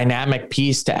dynamic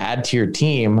piece to add to your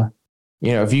team,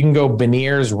 if you can go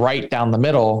Beniers right down the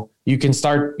middle, you can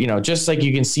start, just like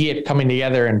you can see it coming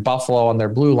together in Buffalo on their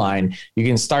blue line, you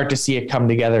can start to see it come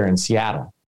together in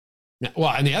Seattle. Well,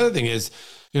 and the other thing is,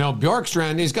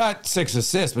 Bjorkstrand, he's got 6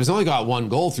 assists, but he's only got 1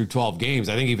 goal through 12 games.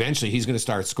 I think eventually he's going to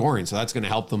start scoring, so that's going to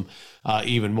help them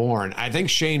even more. And I think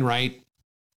Shane Wright,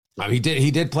 he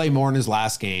did play more in his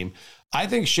last game. I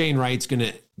think Shane Wright's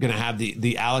going to have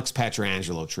the Alex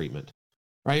Pietrangelo treatment.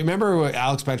 Right. Remember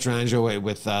Alex Pietrangelo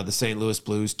with the St. Louis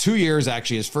Blues? 2 years,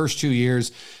 actually, his first 2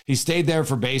 years. He stayed there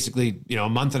for basically, a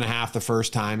month and a half the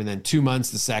first time and then 2 months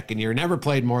the second year. Never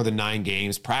played more than 9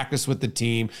 games, practiced with the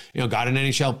team, got an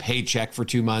NHL paycheck for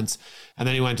 2 months, and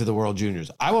then he went to the World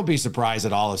Juniors. I won't be surprised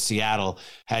at all if Seattle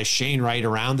has Shane Wright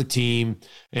around the team.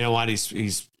 You know what?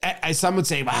 Some would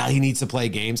say, he needs to play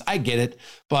games. I get it.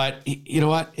 But you know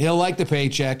what? He'll like the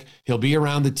paycheck. He'll be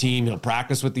around the team. He'll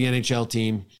practice with the NHL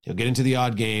team. He'll get into the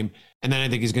odd game. And then I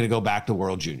think he's going to go back to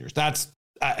World Juniors. That's,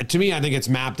 to me, I think it's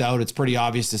mapped out. It's pretty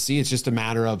obvious to see. It's just a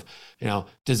matter of,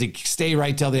 does he stay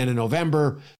right till the end of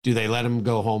November? Do they let him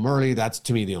go home early? That's,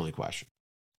 to me, the only question.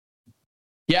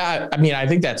 Yeah, I mean, I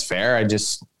think that's fair.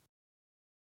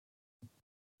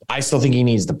 I still think he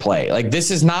needs to play. Like,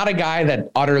 this is not a guy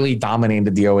that utterly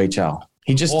dominated the OHL.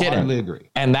 He just didn't. I agree.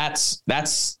 And that's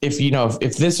if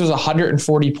this was a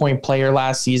 140-point player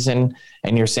last season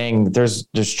and you're saying there's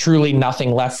truly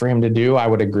nothing left for him to do, I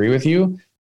would agree with you.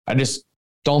 I just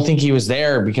don't think he was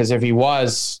there, because if he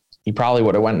was, he probably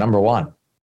would have went number one.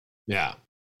 Yeah.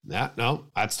 Yeah, no,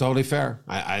 that's totally fair.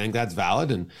 I think that's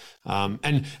valid. And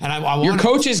I want your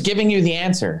coach is giving you the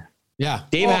answer. Yeah.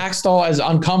 Dave Hakstol, as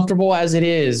uncomfortable as it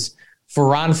is for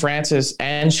Ron Francis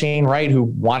and Shane Wright, who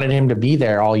wanted him to be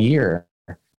there all year,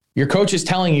 your coach is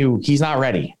telling you he's not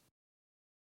ready.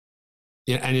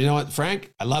 Yeah, and you know what,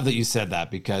 Frank? I love that you said that,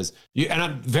 because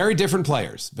very different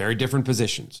players, very different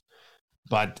positions.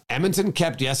 But Edmonton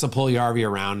kept Jesse Puljujarvi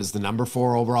around as the number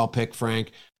 4 overall pick,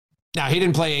 Frank. Now, he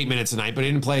didn't play 8 minutes a night, but he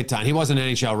didn't play a ton. He wasn't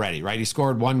NHL ready, right? He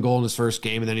scored 1 goal in his first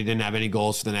game, and then he didn't have any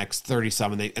goals for the next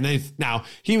 30-some. Now,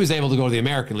 he was able to go to the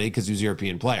American League because he was a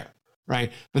European player,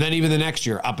 right? But then even the next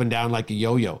year, up and down like a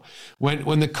yo-yo.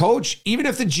 When the coach, even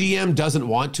if the GM doesn't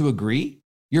want to agree,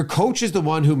 your coach is the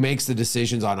one who makes the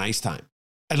decisions on ice time.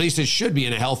 At least it should be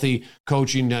in a healthy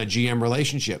coaching GM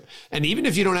relationship. And even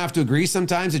if you don't have to agree,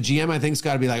 sometimes a GM, I think, has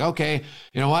got to be like, okay,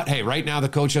 you know what? Hey, right now the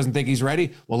coach doesn't think he's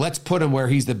ready. Well, let's put him where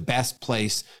he's the best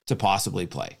place to possibly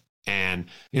play. And,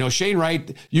 Shane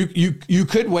Wright, you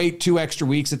could wait 2 extra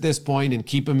weeks at this point and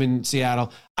keep him in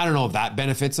Seattle. I don't know if that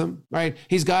benefits him, right?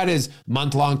 He's got his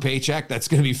month-long paycheck. That's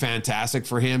going to be fantastic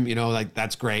for him.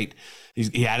 That's great.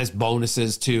 He had his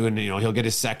bonuses too, and he'll get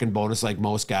his second bonus like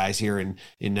most guys here in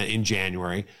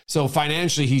January. So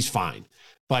financially, he's fine,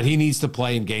 but he needs to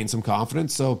play and gain some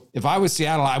confidence. So if I was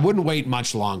Seattle, I wouldn't wait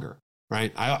much longer,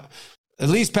 right? At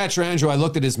least Pietrangelo, I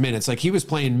looked at his minutes. Like, he was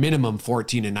playing minimum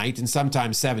 14 a night and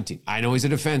sometimes 17. I know he's a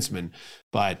defenseman,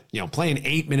 but playing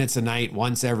 8 minutes a night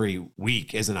once every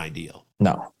week isn't ideal.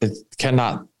 No, it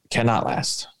cannot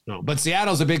last. No, but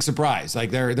Seattle's a big surprise. Like,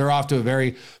 they're off to a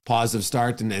very positive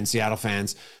start, and Seattle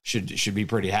fans should be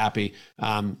pretty happy.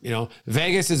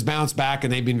 Vegas has bounced back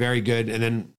and they've been very good. And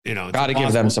then got to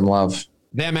give them some love.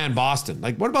 Them and Boston.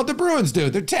 Like, what about the Bruins,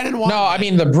 dude? They're 10-1. No, I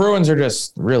mean, the Bruins are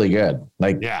just really good.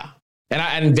 Like, yeah.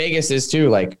 And Vegas is too.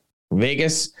 Like,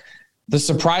 Vegas, the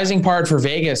surprising part for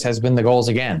Vegas has been the goals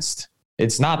against.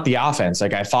 It's not the offense.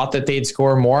 Like, I thought that they'd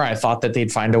score more. I thought that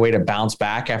they'd find a way to bounce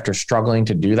back after struggling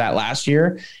to do that last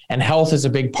year. And health is a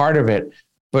big part of it.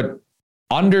 But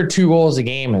under 2 goals a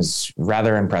game is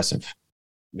rather impressive.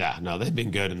 Yeah, no, they've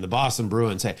been good. And the Boston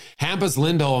Bruins, hey, Hampus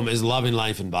Lindholm is loving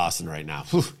life in Boston right now.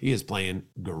 Whew, he is playing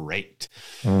great.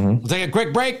 Mm-hmm. We'll take a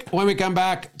quick break. When we come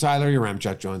back, Tyler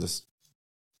Yaremchuk joins us.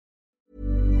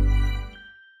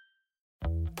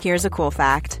 Here's a cool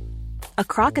fact. A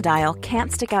crocodile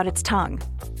can't stick out its tongue.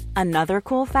 Another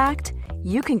cool fact,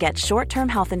 you can get short-term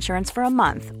health insurance for a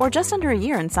month or just under a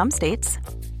year in some states.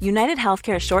 United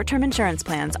Healthcare short-term insurance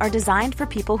plans are designed for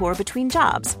people who are between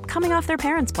jobs, coming off their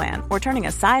parents' plan, or turning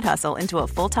a side hustle into a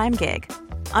full-time gig.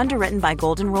 Underwritten by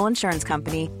Golden Rule Insurance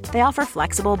Company, they offer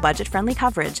flexible, budget-friendly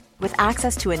coverage with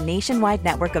access to a nationwide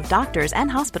network of doctors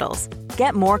and hospitals.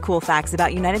 Get more cool facts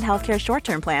about United Healthcare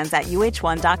short-term plans at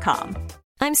uh1.com.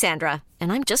 I'm Sandra,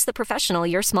 and I'm just the professional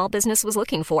your small business was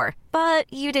looking for. But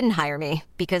you didn't hire me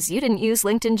because you didn't use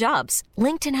LinkedIn Jobs.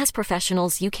 LinkedIn has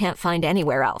professionals you can't find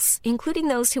anywhere else, including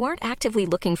those who aren't actively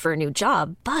looking for a new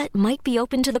job, but might be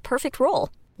open to the perfect role,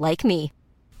 like me.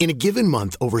 In a given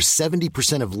month, over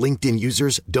 70% of LinkedIn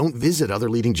users don't visit other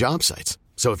leading job sites.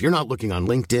 So if you're not looking on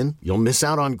LinkedIn, you'll miss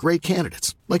out on great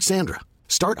candidates like Sandra.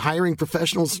 Start hiring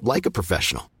professionals like a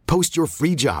professional. Post your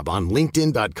free job on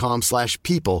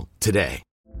linkedin.com/people today.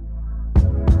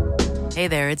 Hey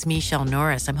there, it's Michelle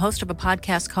Norris. I'm host of a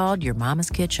podcast called Your Mama's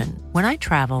Kitchen. When I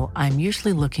travel, I'm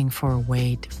usually looking for a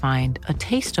way to find a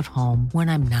taste of home when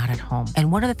I'm not at home.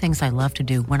 And one of the things I love to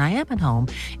do when I am at home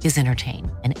is entertain.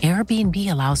 And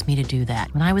Airbnb allows me to do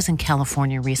that. When I was in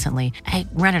California recently, I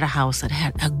rented a house that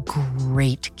had a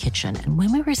great kitchen. And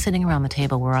when we were sitting around the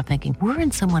table, we were all thinking, we're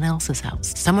in someone else's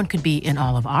house. Someone could be in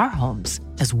all of our homes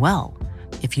as well.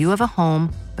 If you have a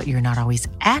home, but you're not always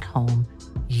at home,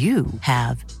 you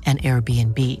have an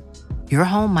Airbnb. Your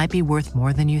home might be worth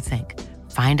more than you think.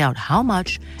 Find out how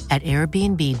much at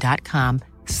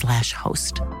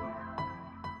airbnb.com/host.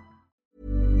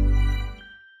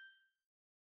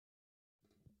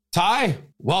 Ty,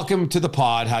 welcome to the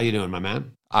pod. How you doing, my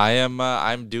man?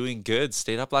 I'm doing good.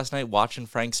 Stayed up last night watching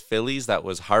Frank's Phillies. That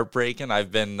was heartbreaking.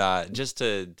 I've been just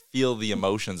to feel the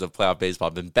emotions of playoff baseball.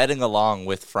 I've been betting along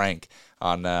with Frank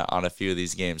on a few of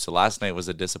these games. So last night was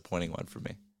a disappointing one for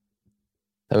me.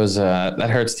 That was that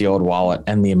hurts the old wallet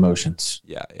and the emotions.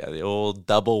 Yeah, the old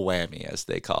double whammy, as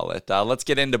they call it. Let's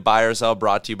get into Buy or Sell,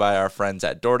 brought to you by our friends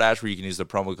at DoorDash, where you can use the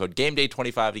promo code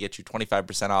GameDay25 to get you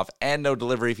 25% off and no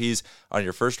delivery fees on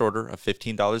your first order of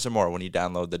 $15 or more when you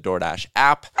download the DoorDash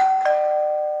app.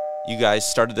 You guys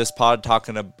started this pod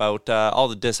talking about all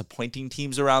the disappointing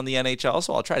teams around the NHL,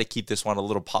 so I'll try to keep this one a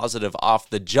little positive off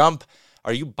the jump.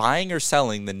 Are you buying or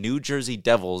selling the New Jersey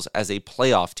Devils as a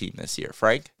playoff team this year,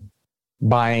 Frank?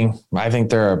 Buying. I think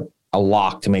they're a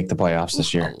lock to make the playoffs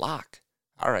this year. A lock.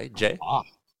 All right, Jay.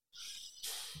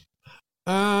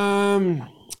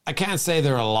 I can't say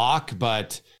they're a lock,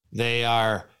 but they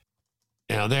are,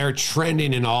 they're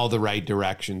trending in all the right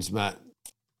directions. But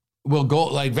we'll go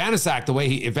like Vanasak,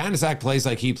 if Vanasak plays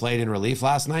like he played in relief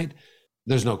last night,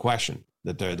 there's no question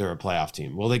that they're a playoff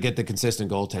team. Will they get the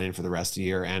consistent goaltending for the rest of the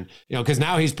year? And, because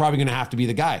now he's probably going to have to be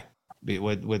the guy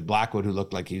with Blackwood, who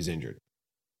looked like he was injured.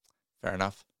 Fair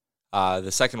enough. The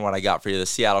second one I got for you, the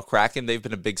Seattle Kraken, they've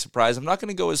been a big surprise. I'm not going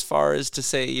to go as far as to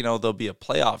say, they'll be a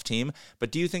playoff team,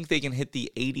 but do you think they can hit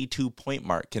the 82-point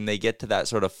mark? Can they get to that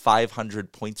sort of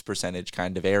 500 points percentage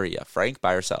kind of area? Frank,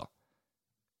 buy or sell?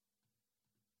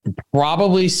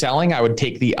 Probably selling. I would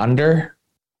take the under,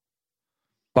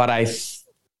 but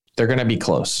they're going to be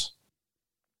close.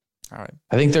 All right.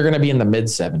 I think they're going to be in the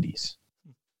mid-70s.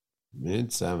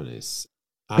 Mid-70s.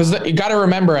 Because you got to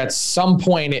remember, at some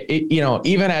point,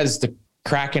 even as the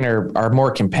Kraken are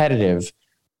more competitive,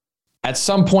 at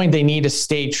some point they need to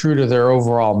stay true to their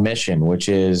overall mission, which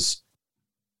is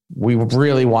we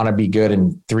really want to be good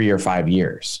in 3 or 5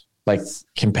 years, like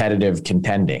competitive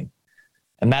contending.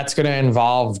 And that's going to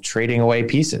involve trading away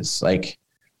pieces. Like,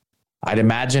 I'd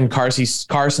imagine Carson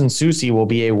Soucy will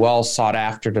be a well sought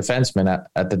after defenseman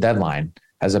at the deadline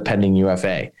as a pending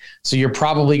UFA. So you're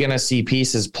probably going to see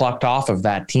pieces plucked off of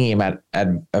that team at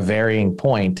a varying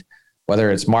point,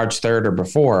 whether it's March 3rd or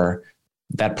before,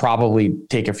 that probably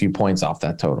take a few points off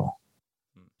that total.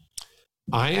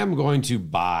 I am going to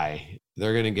buy.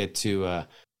 They're going to get to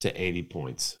 80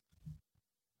 points.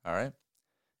 All right.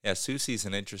 Yeah, Soucy's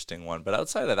an interesting one. But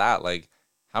outside of that, like,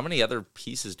 how many other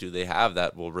pieces do they have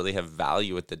that will really have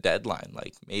value at the deadline?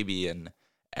 Like maybe an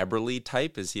Eberle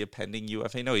type? Is he a pending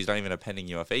UFA? No, he's not even a pending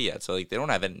UFA yet. So like they don't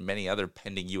have many other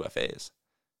pending UFAs.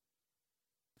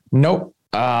 Nope.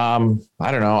 I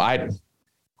don't know.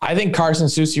 I think Carson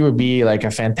Soucy would be like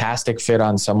a fantastic fit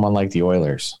on someone like the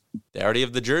Oilers. They already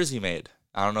have the jersey made.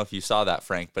 I don't know if you saw that,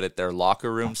 Frank, but at their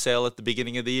locker room sale at the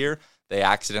beginning of the year, they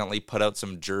accidentally put out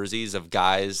some jerseys of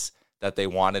guys that they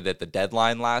wanted at the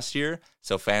deadline last year.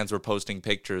 So fans were posting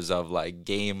pictures of like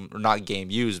not game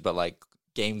used, but like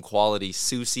game quality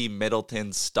Soucy,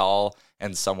 Middleton, Stahl,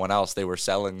 and someone else. They were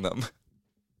selling them.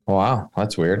 Wow,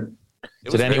 that's weird.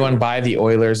 Did anyone buy the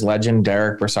Oilers legend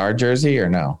Derek Brassard jersey or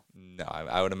no? No,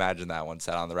 I would imagine that one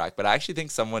sat on the rack. But I actually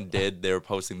think someone did. They were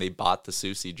posting they bought the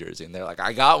Soucy jersey, and they're like,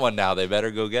 I got one now. They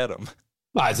better go get him.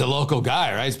 Well, it's a local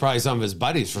guy, right? It's probably some of his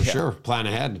buddies for sure. Plan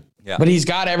ahead. Yeah. But he's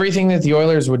got everything that the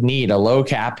Oilers would need. A low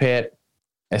cap hit,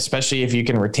 especially if you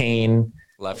can retain.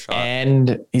 Left shot.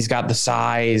 And he's got the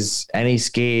size, and he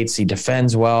skates. He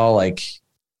defends well. Like,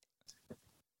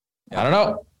 I don't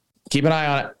know. Keep an eye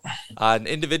on it. An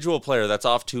individual player that's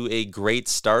off to a great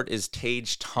start is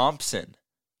Tage Thompson.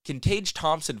 Can Tage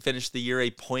Thompson finish the year a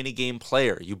point-a-game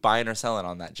player? You buying or selling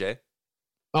on that, Jay?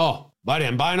 Oh, buddy,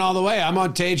 I'm buying all the way. I'm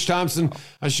on Tage Thompson.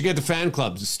 I should get the fan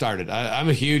clubs started. I'm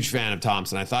a huge fan of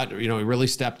Thompson. I thought, he really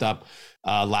stepped up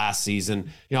last season.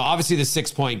 Obviously the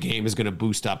 6-point game is going to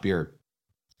boost up your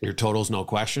totals, no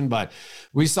question. But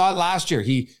we saw it last year.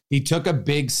 He took a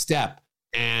big step,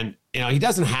 and he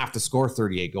doesn't have to score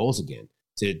 38 goals again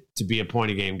to be a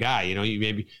point-a-game guy.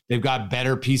 Maybe they've got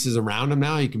better pieces around him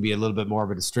now. He can be a little bit more of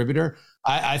a distributor.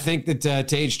 I think that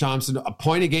Tage Thompson, a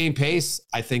point-a-game pace,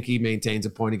 I think he maintains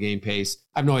a point-a-game pace.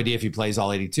 I have no idea if he plays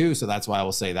all 82, so that's why I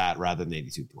will say that rather than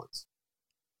 82 points.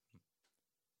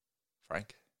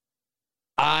 Frank?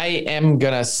 I am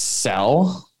going to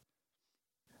sell.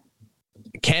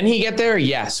 Can he get there?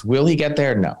 Yes. Will he get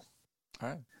there? No. All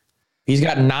right. He's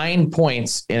got 9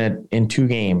 points in 2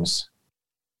 games.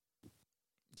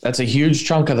 That's a huge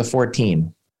chunk of the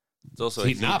 14. It's also a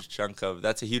huge chunk of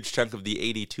the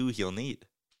 82 he'll need.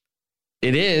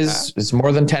 It is. It's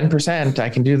more than 10%. I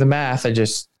can do the math.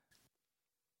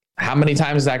 How many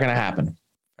times is that going to happen?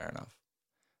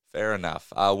 Fair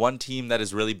enough. One team that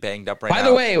is really banged up right now. By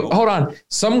the way, hold on.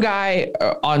 Some guy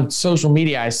on social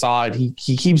media, I saw it. He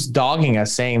keeps dogging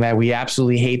us, saying that we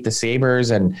absolutely hate the Sabres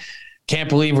and can't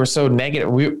believe we're so negative.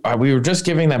 We were just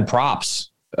giving them props,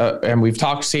 and we've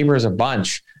talked Sabres a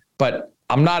bunch, but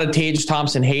I'm not a Tage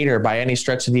Thompson hater by any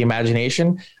stretch of the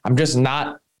imagination. I'm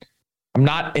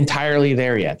not entirely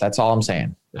there yet. That's all I'm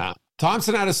saying. Yeah.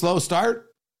 Thompson had a slow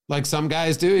start, like some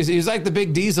guys do. He's like the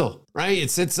big diesel, right?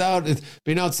 It sits out, it's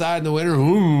been outside in the winter.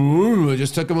 It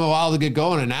just took him a while to get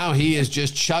going, and now he is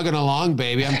just chugging along,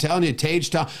 baby. I'm telling you,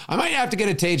 I might have to get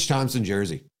a Tage Thompson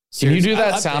jersey. Seriously, can you do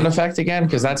that sound effect again?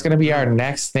 Because that's going to be our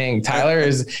next thing. Tyler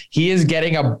is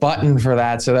getting a button for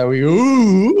that so that we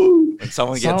ooh. When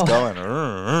someone gets going.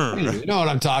 You know what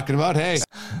I'm talking about. Hey,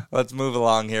 let's move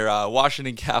along here.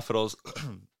 Washington Capitals.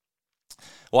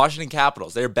 Washington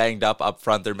Capitals, they're banged up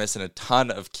front. They're missing a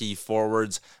ton of key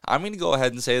forwards. I'm going to go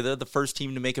ahead and say they're the first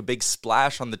team to make a big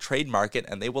splash on the trade market,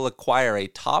 and they will acquire a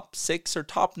top 6 or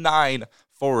top 9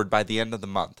 forward by the end of the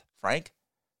month. Frank?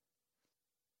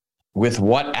 With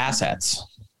what assets?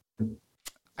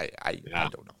 I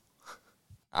don't know.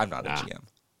 I'm not a GM.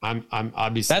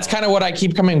 I'd be. That's kind of what I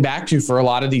keep coming back to for a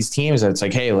lot of these teams. It's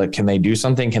like, hey, can they do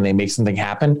something? Can they make something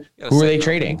happen? Who are they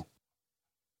trading?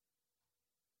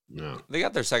 No. They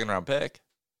got their second round pick.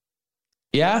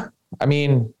 Yeah. I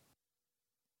mean,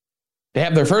 they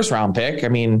have their first round pick. I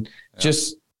mean,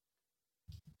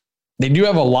 they do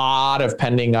have a lot of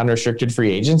pending unrestricted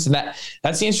free agents. And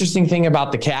that's the interesting thing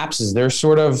about the Caps is they're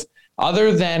sort of,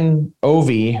 other than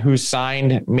Ovi, who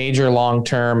signed major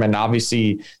long-term, and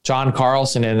obviously John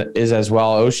Carlson is as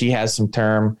well. Oshie has some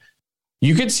term.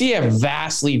 You could see a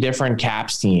vastly different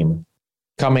Caps team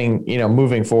coming,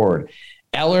 moving forward.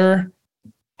 Eller,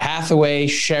 Hathaway,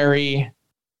 Sherry,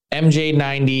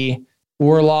 MJ90,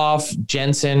 Orlov,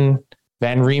 Jensen,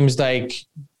 Van Riemsdyk,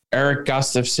 Eric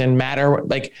Gustafsson, Matter.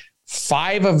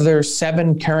 5 of their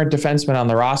 7 current defensemen on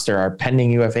the roster are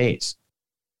pending UFAs.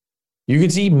 You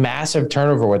could see massive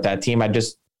turnover with that team.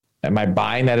 Am I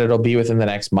buying that it'll be within the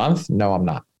next month? No, I'm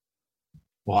not.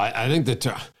 Well, I think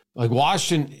that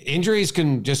Washington, injuries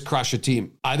can just crush a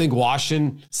team. I think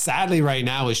Washington, sadly right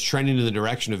now, is trending in the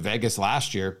direction of Vegas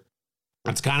last year.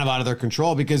 It's kind of out of their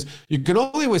control because you can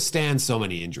only withstand so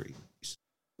many injuries,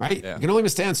 right? Yeah. You can only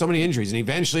withstand so many injuries. And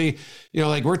eventually,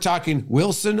 we're talking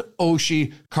Wilson,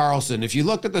 Oshie, Carlson. If you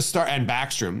looked at the start, and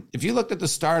Backstrom, if you looked at the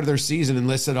start of their season and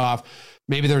listed off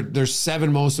maybe their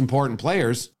 7 most important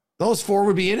players, those 4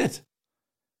 would be in it.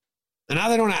 And now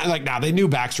they don't now they knew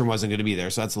Backstrom wasn't going to be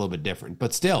there. So that's a little bit different,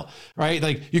 but still,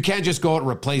 right? You can't just go out and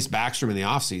replace Backstrom in the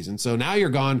offseason. So now you're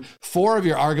gone 4 of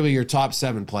arguably your top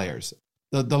 7 players.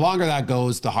 The longer that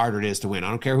goes, the harder it is to win. I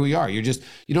don't care who you are.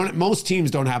 Most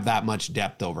teams don't have that much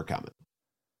depth to overcome it.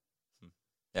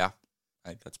 Yeah, I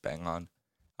think that's bang on.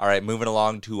 All right, moving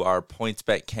along to our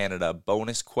PointsBet Canada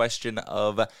bonus question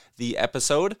of the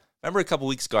episode. Remember a couple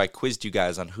weeks ago, I quizzed you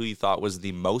guys on who you thought was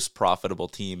the most profitable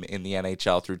team in the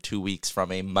NHL through 2 weeks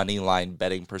from a money line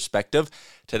betting perspective.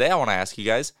 Today, I want to ask you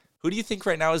guys, who do you think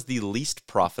right now is the least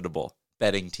profitable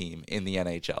betting team in the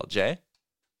NHL? Jay?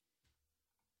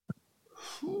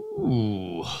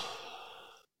 Ooh.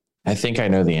 I think I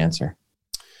know the answer.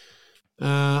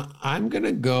 I'm going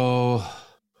to go.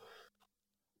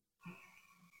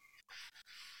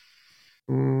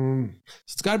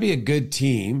 It's got to be a good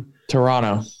team.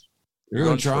 Toronto. You're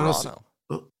going Toronto.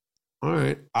 Oh, all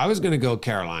right. I was going to go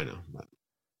Carolina.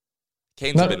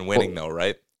 Canes have been winning though,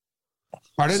 right?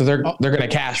 Pardon? So they're going to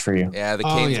cash for you. Yeah, the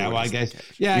Canes. Well, I guess.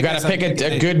 Yeah, you got to pick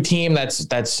a good team that's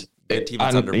good team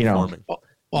that's underperforming.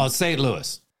 Well, it's St.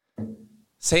 Louis.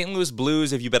 St. Louis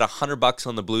Blues, if you bet $100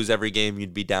 on the Blues every game,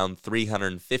 you'd be down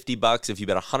 $350. If you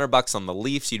bet $100 on the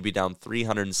Leafs, you'd be down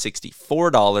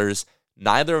 $364.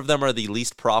 Neither of them are the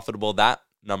least profitable. That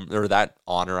number, or that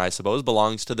honor, I suppose,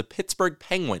 belongs to the Pittsburgh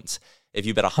Penguins. If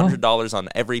you bet $100 on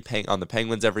the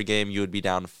Penguins every game, you would be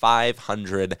down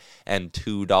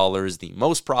 $502. The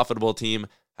most profitable team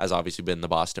has obviously been the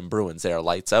Boston Bruins. They are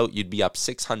lights out. You'd be up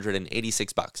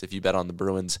 $686 if you bet on the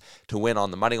Bruins to win on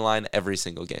the money line every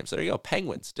single game. So there you go.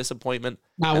 Penguins, disappointment.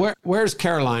 Now, where's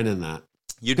Carolina in that?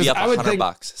 You'd be up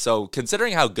 $100. So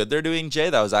considering how good they're doing, Jay,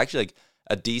 that was actually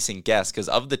a decent guess because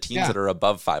of the teams that are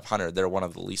above 500, they're one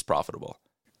of the least profitable.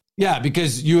 Yeah,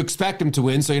 because you expect them to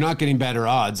win, so you're not getting better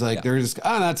odds. They're just,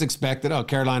 that's expected. Oh,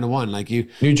 Carolina won.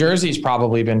 New Jersey's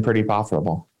probably been pretty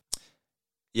profitable.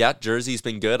 Yeah, Jersey's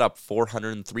been good, up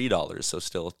 $403, so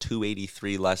still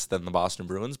 $283 less than the Boston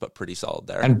Bruins, but pretty solid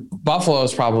there. And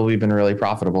Buffalo's probably been really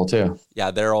profitable too.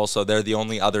 Yeah, they're the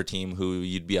only other team who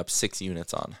you'd be up 6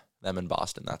 units on. Them in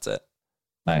Boston, that's it.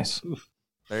 Nice.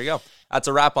 There you go. That's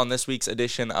a wrap on this week's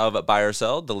edition of Buy or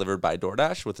Sell, delivered by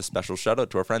DoorDash, with a special shout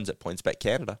out to our friends at PointsBet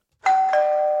Canada.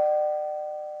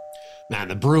 Man,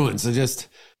 the Bruins are just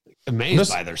amazed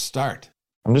by their start.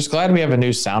 I'm just glad we have a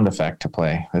new sound effect to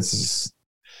play. This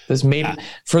made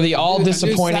for the all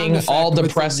disappointing, all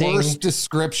depressing, the worst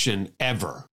description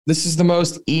ever. This is the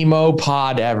most emo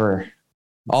pod ever.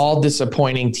 All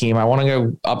disappointing team. I want to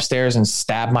go upstairs and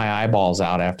stab my eyeballs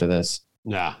out after this.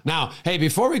 Yeah. Now, hey,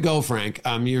 before we go, Frank,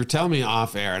 you're telling me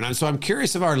off air, and I'm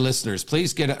curious of our listeners.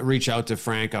 Please reach out to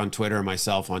Frank on Twitter, and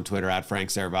myself on Twitter at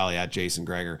Frank Saravalli, at Jason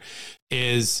Gregor.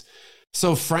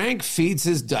 So Frank feeds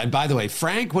his dog. By the way,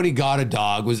 Frank, when he got a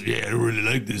dog, I don't really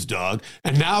like this dog.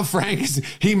 And now Frank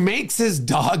he makes his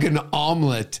dog an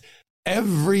omelet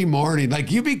every morning.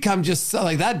 Like you become just so,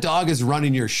 like that dog is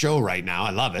running your show right now.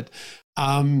 I love it.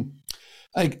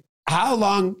 Like how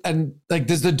long, and like,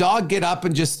 does the dog get up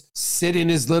and just sit in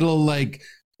his little like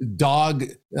dog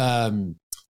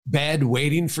bed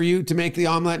waiting for you to make the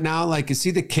omelet now? Like, is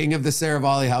he the king of the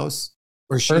Saravalli house?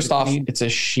 Or First off, it's a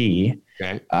she.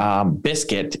 Okay.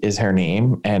 Biscuit is her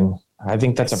name. And I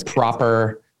think that's a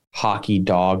proper hockey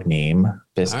dog name.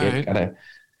 Biscuit. Right.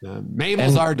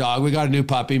 Mabel's our dog. We got a new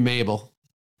puppy, Mabel.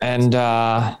 And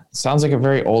sounds like a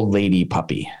very old lady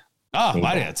puppy. Oh,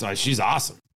 that's she's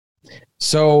awesome.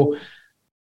 So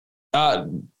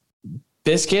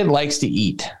Biscuit likes to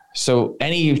eat. So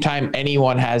anytime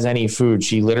anyone has any food,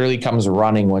 she literally comes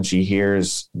running when she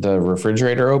hears the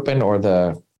refrigerator open or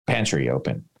the pantry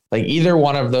open. Like either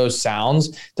one of those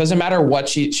sounds, doesn't matter what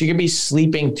she could be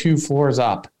sleeping 2 floors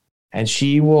up and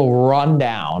she will run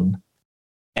down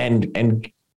and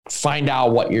find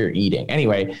out what you're eating.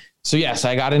 Anyway, so yes,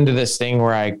 I got into this thing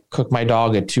where I cook my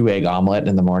dog a 2-egg omelet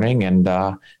in the morning, and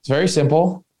it's very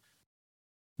simple.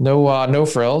 No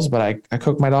frills, but I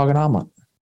cook my dog an omelet.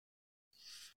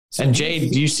 So and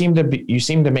Jade, you seem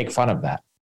to make fun of that.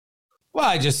 Well,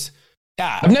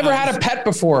 I've never had a pet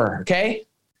before. Okay.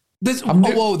 This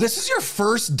is your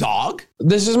first dog?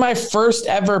 This is my first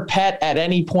ever pet at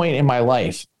any point in my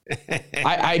life.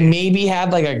 I maybe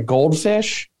had like a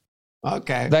goldfish.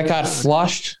 Okay. That got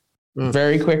flushed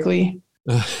very quickly.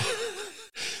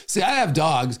 See, I have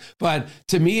dogs, but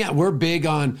to me,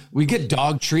 we get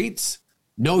dog treats,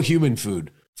 no human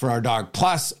food for our dog.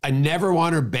 Plus, I never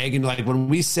want her begging. Like when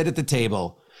we sit at the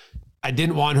table, I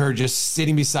didn't want her just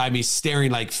sitting beside me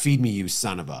staring like, feed me, you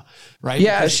son of a, right?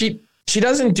 Yeah, because she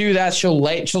doesn't do that. She'll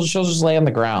just lay on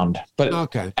the ground,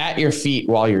 but at your feet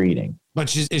while you're eating.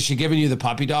 But is she giving you the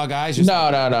puppy dog eyes?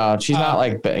 No. She's not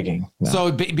like begging. No.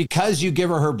 So because you give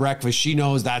her breakfast, she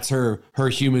knows that's her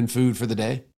human food for the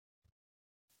day?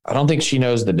 I don't think she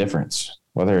knows the difference,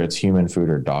 whether it's human food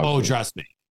or dog food. Trust me.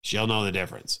 She'll know the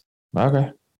difference.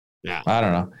 Okay. Yeah. I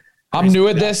don't know. I'm new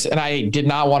at this, and I did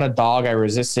not want a dog. I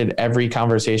resisted every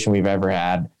conversation we've ever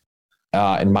had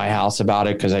in my house about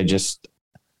it because I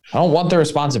don't want the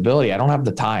responsibility. I don't have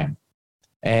the time.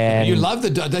 And you love the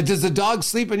dog. Does the dog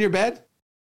sleep in your bed?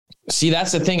 See,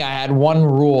 that's the thing. I had one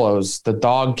rule. It was the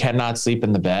dog cannot sleep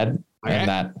in the bed, and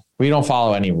that we don't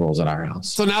follow any rules in our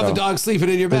house. So now the dog's sleeping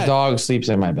in your bed. The dog sleeps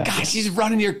in my bed. God, she's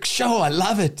running your show. I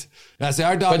love it. That's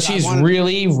our dog. But she's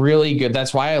really, really good.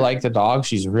 That's why I like the dog.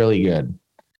 She's really good.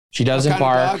 She doesn't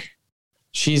bark.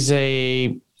 She's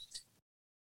a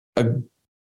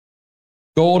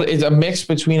gold. It's a mix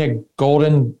between a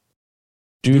golden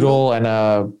doodle and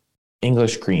a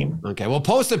English cream. Okay, well,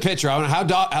 post a picture. I want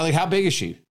how big is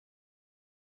she?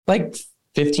 Like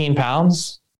 15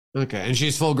 pounds. Okay, and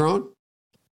she's full grown?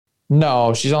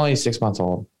 No, she's only 6 months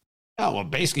old. Oh, well,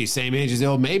 basically same age as the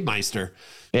old Maidmeister.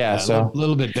 Yeah, so a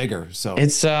little bit bigger. So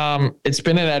it's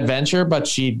been an adventure, but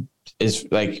she is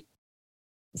like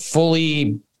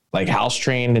fully like house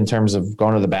trained in terms of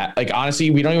going to the back. Like honestly,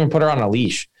 we don't even put her on a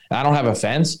leash. I don't have a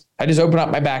fence. I just open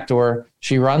up my back door.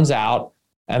 She runs out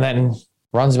and then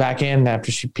runs back in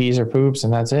after she pees or poops,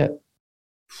 and that's it.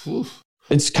 Oof.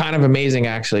 It's kind of amazing,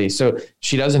 actually. So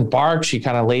she doesn't bark. She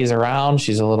kind of lays around.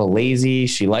 She's a little lazy.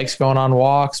 She likes going on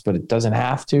walks, but it doesn't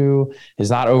have to. Is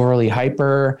not overly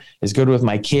hyper. Is good with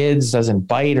my kids. Doesn't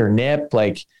bite or nip.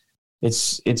 Like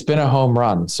it's been a home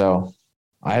run. So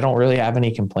I don't really have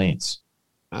any complaints.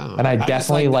 Oh, and I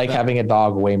definitely like having a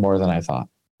dog way more than I thought.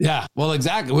 Yeah, well,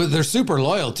 exactly. Well, they're super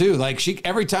loyal too. Like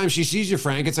every time she sees you,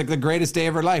 Frank, it's like the greatest day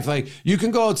of her life. Like you can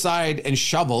go outside and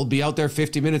shovel, be out there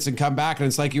 50 minutes and come back, and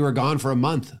it's like you were gone for a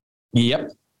month.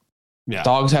 Yep. Yeah.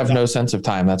 Dogs have no sense of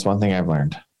time. That's one thing I've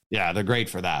learned. Yeah, they're great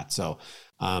for that. So,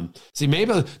 see,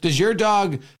 maybe does your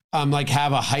dog like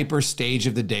have a hyper stage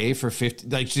of the day for 50?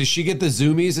 Like, does she get the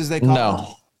zoomies as they call them?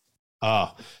 No.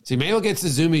 Oh, see, Mabel gets the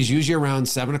zoomies usually around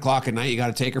 7:00 at night. You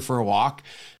got to take her for a walk.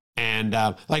 And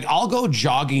like I'll go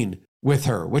jogging with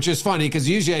her, which is funny because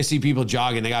usually I see people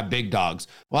jogging. They got big dogs.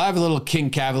 Well, I have a little King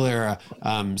Cavalier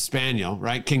Spaniel,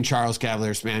 right? King Charles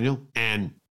Cavalier Spaniel.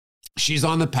 And she's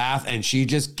on the path and she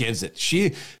just gives it.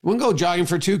 She will go jogging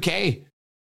for 2K.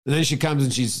 And then she comes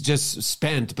and she's just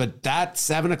spent. But that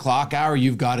 7:00 hour,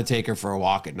 you've got to take her for a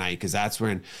walk at night because that's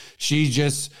when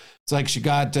it's like she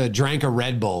drank a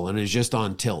Red Bull and is just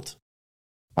on tilt.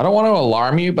 I don't want to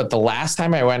alarm you, but the last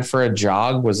time I went for a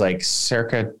jog was like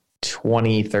circa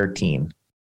 2013.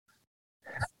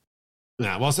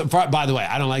 Yeah, well, by the way,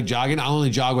 I don't like jogging. I'll only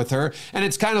jog with her. And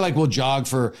it's kind of like we'll jog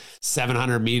for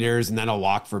 700 meters and then I'll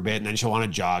walk for a bit and then she'll want to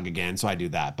jog again. So I do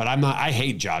that. But I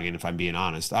hate jogging, if I'm being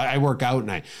honest. I work out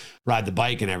and I ride the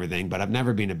bike and everything, but I've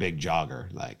never been a big jogger.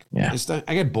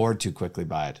 I get bored too quickly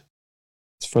by it.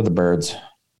 It's for the birds.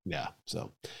 Yeah.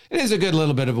 So it is a good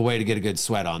little bit of a way to get a good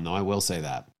sweat on, though. I will say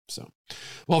that. So,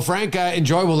 well, Frank,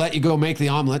 enjoy. We'll let you go make the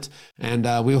omelet and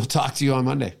we will talk to you on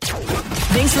Monday.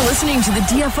 Thanks for listening to the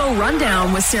DFO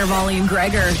Rundown with Saravalli and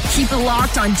Gregor. Keep it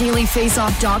locked on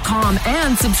dailyfaceoff.com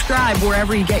and subscribe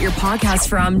wherever you get your podcasts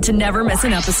from to never miss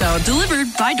an episode. Delivered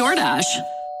by DoorDash.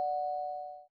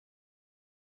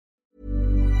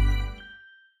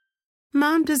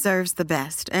 Mom deserves the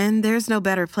best, and there's no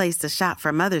better place to shop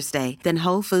for Mother's Day than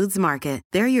Whole Foods Market.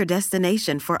 They're your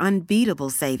destination for unbeatable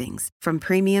savings, from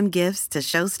premium gifts to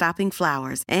show-stopping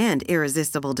flowers and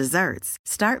irresistible desserts.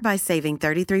 Start by saving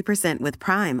 33% with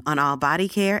Prime on all body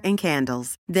care and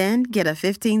candles. Then get a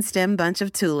 15-stem bunch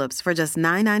of tulips for just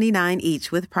 $9.99 each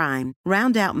with Prime.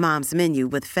 Round out Mom's menu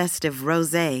with festive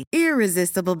rosé,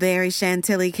 irresistible berry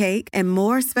chantilly cake, and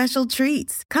more special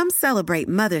treats. Come celebrate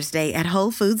Mother's Day at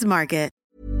Whole Foods Market.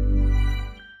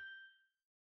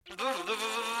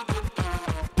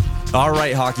 All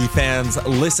right, hockey fans,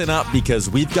 listen up because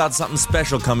we've got something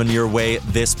special coming your way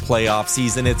this playoff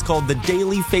season. It's called the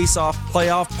Daily Faceoff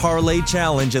Playoff Parlay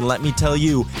Challenge, and let me tell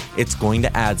you, it's going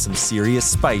to add some serious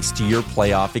spice to your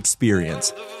playoff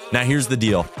experience. Now, here's the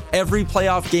deal. Every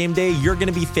playoff game day, you're going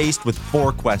to be faced with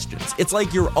 4 questions. It's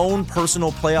like your own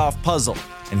personal playoff puzzle.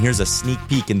 And here's a sneak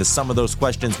peek into some of those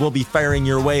questions we'll be firing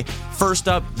your way. First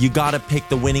up, you got to pick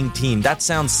the winning team. That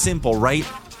sounds simple, right?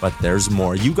 But there's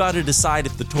more. You got to decide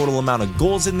if the total amount of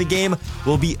goals in the game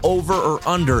will be over or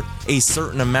under a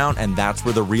certain amount, and that's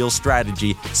where the real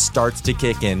strategy starts to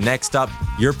kick in. Next up,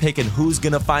 you're picking who's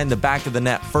going to find the back of the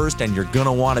net first, and you're going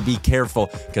to want to be careful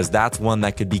because that's one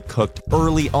that could be cooked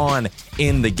early on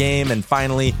in the game. And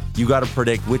finally, you got to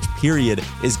predict which period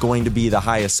is going to be the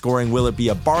highest scoring. Will it be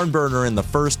a barn burner in the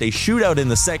first, a shootout in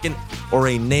the second, or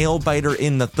a nail biter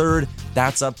in the third?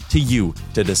 That's up to you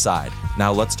to decide.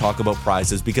 Now let's talk about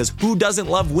prizes, because who doesn't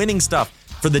love winning stuff?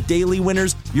 For the daily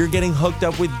winners, you're getting hooked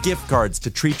up with gift cards to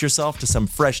treat yourself to some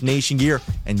fresh Nation gear,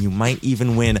 and you might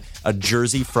even win a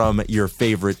jersey from your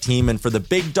favorite team. And for the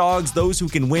big dogs, those who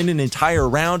can win an entire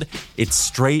round, it's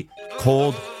straight,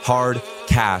 cold, hard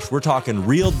cash. We're talking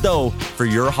real dough for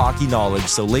your hockey knowledge.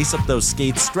 So lace up those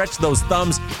skates, stretch those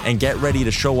thumbs, and get ready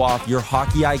to show off your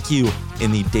hockey IQ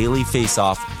in the Daily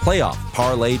Faceoff Playoff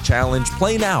Parlay Challenge.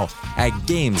 Play now at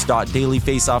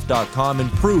games.dailyfaceoff.com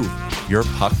and prove your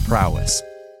puck prowess.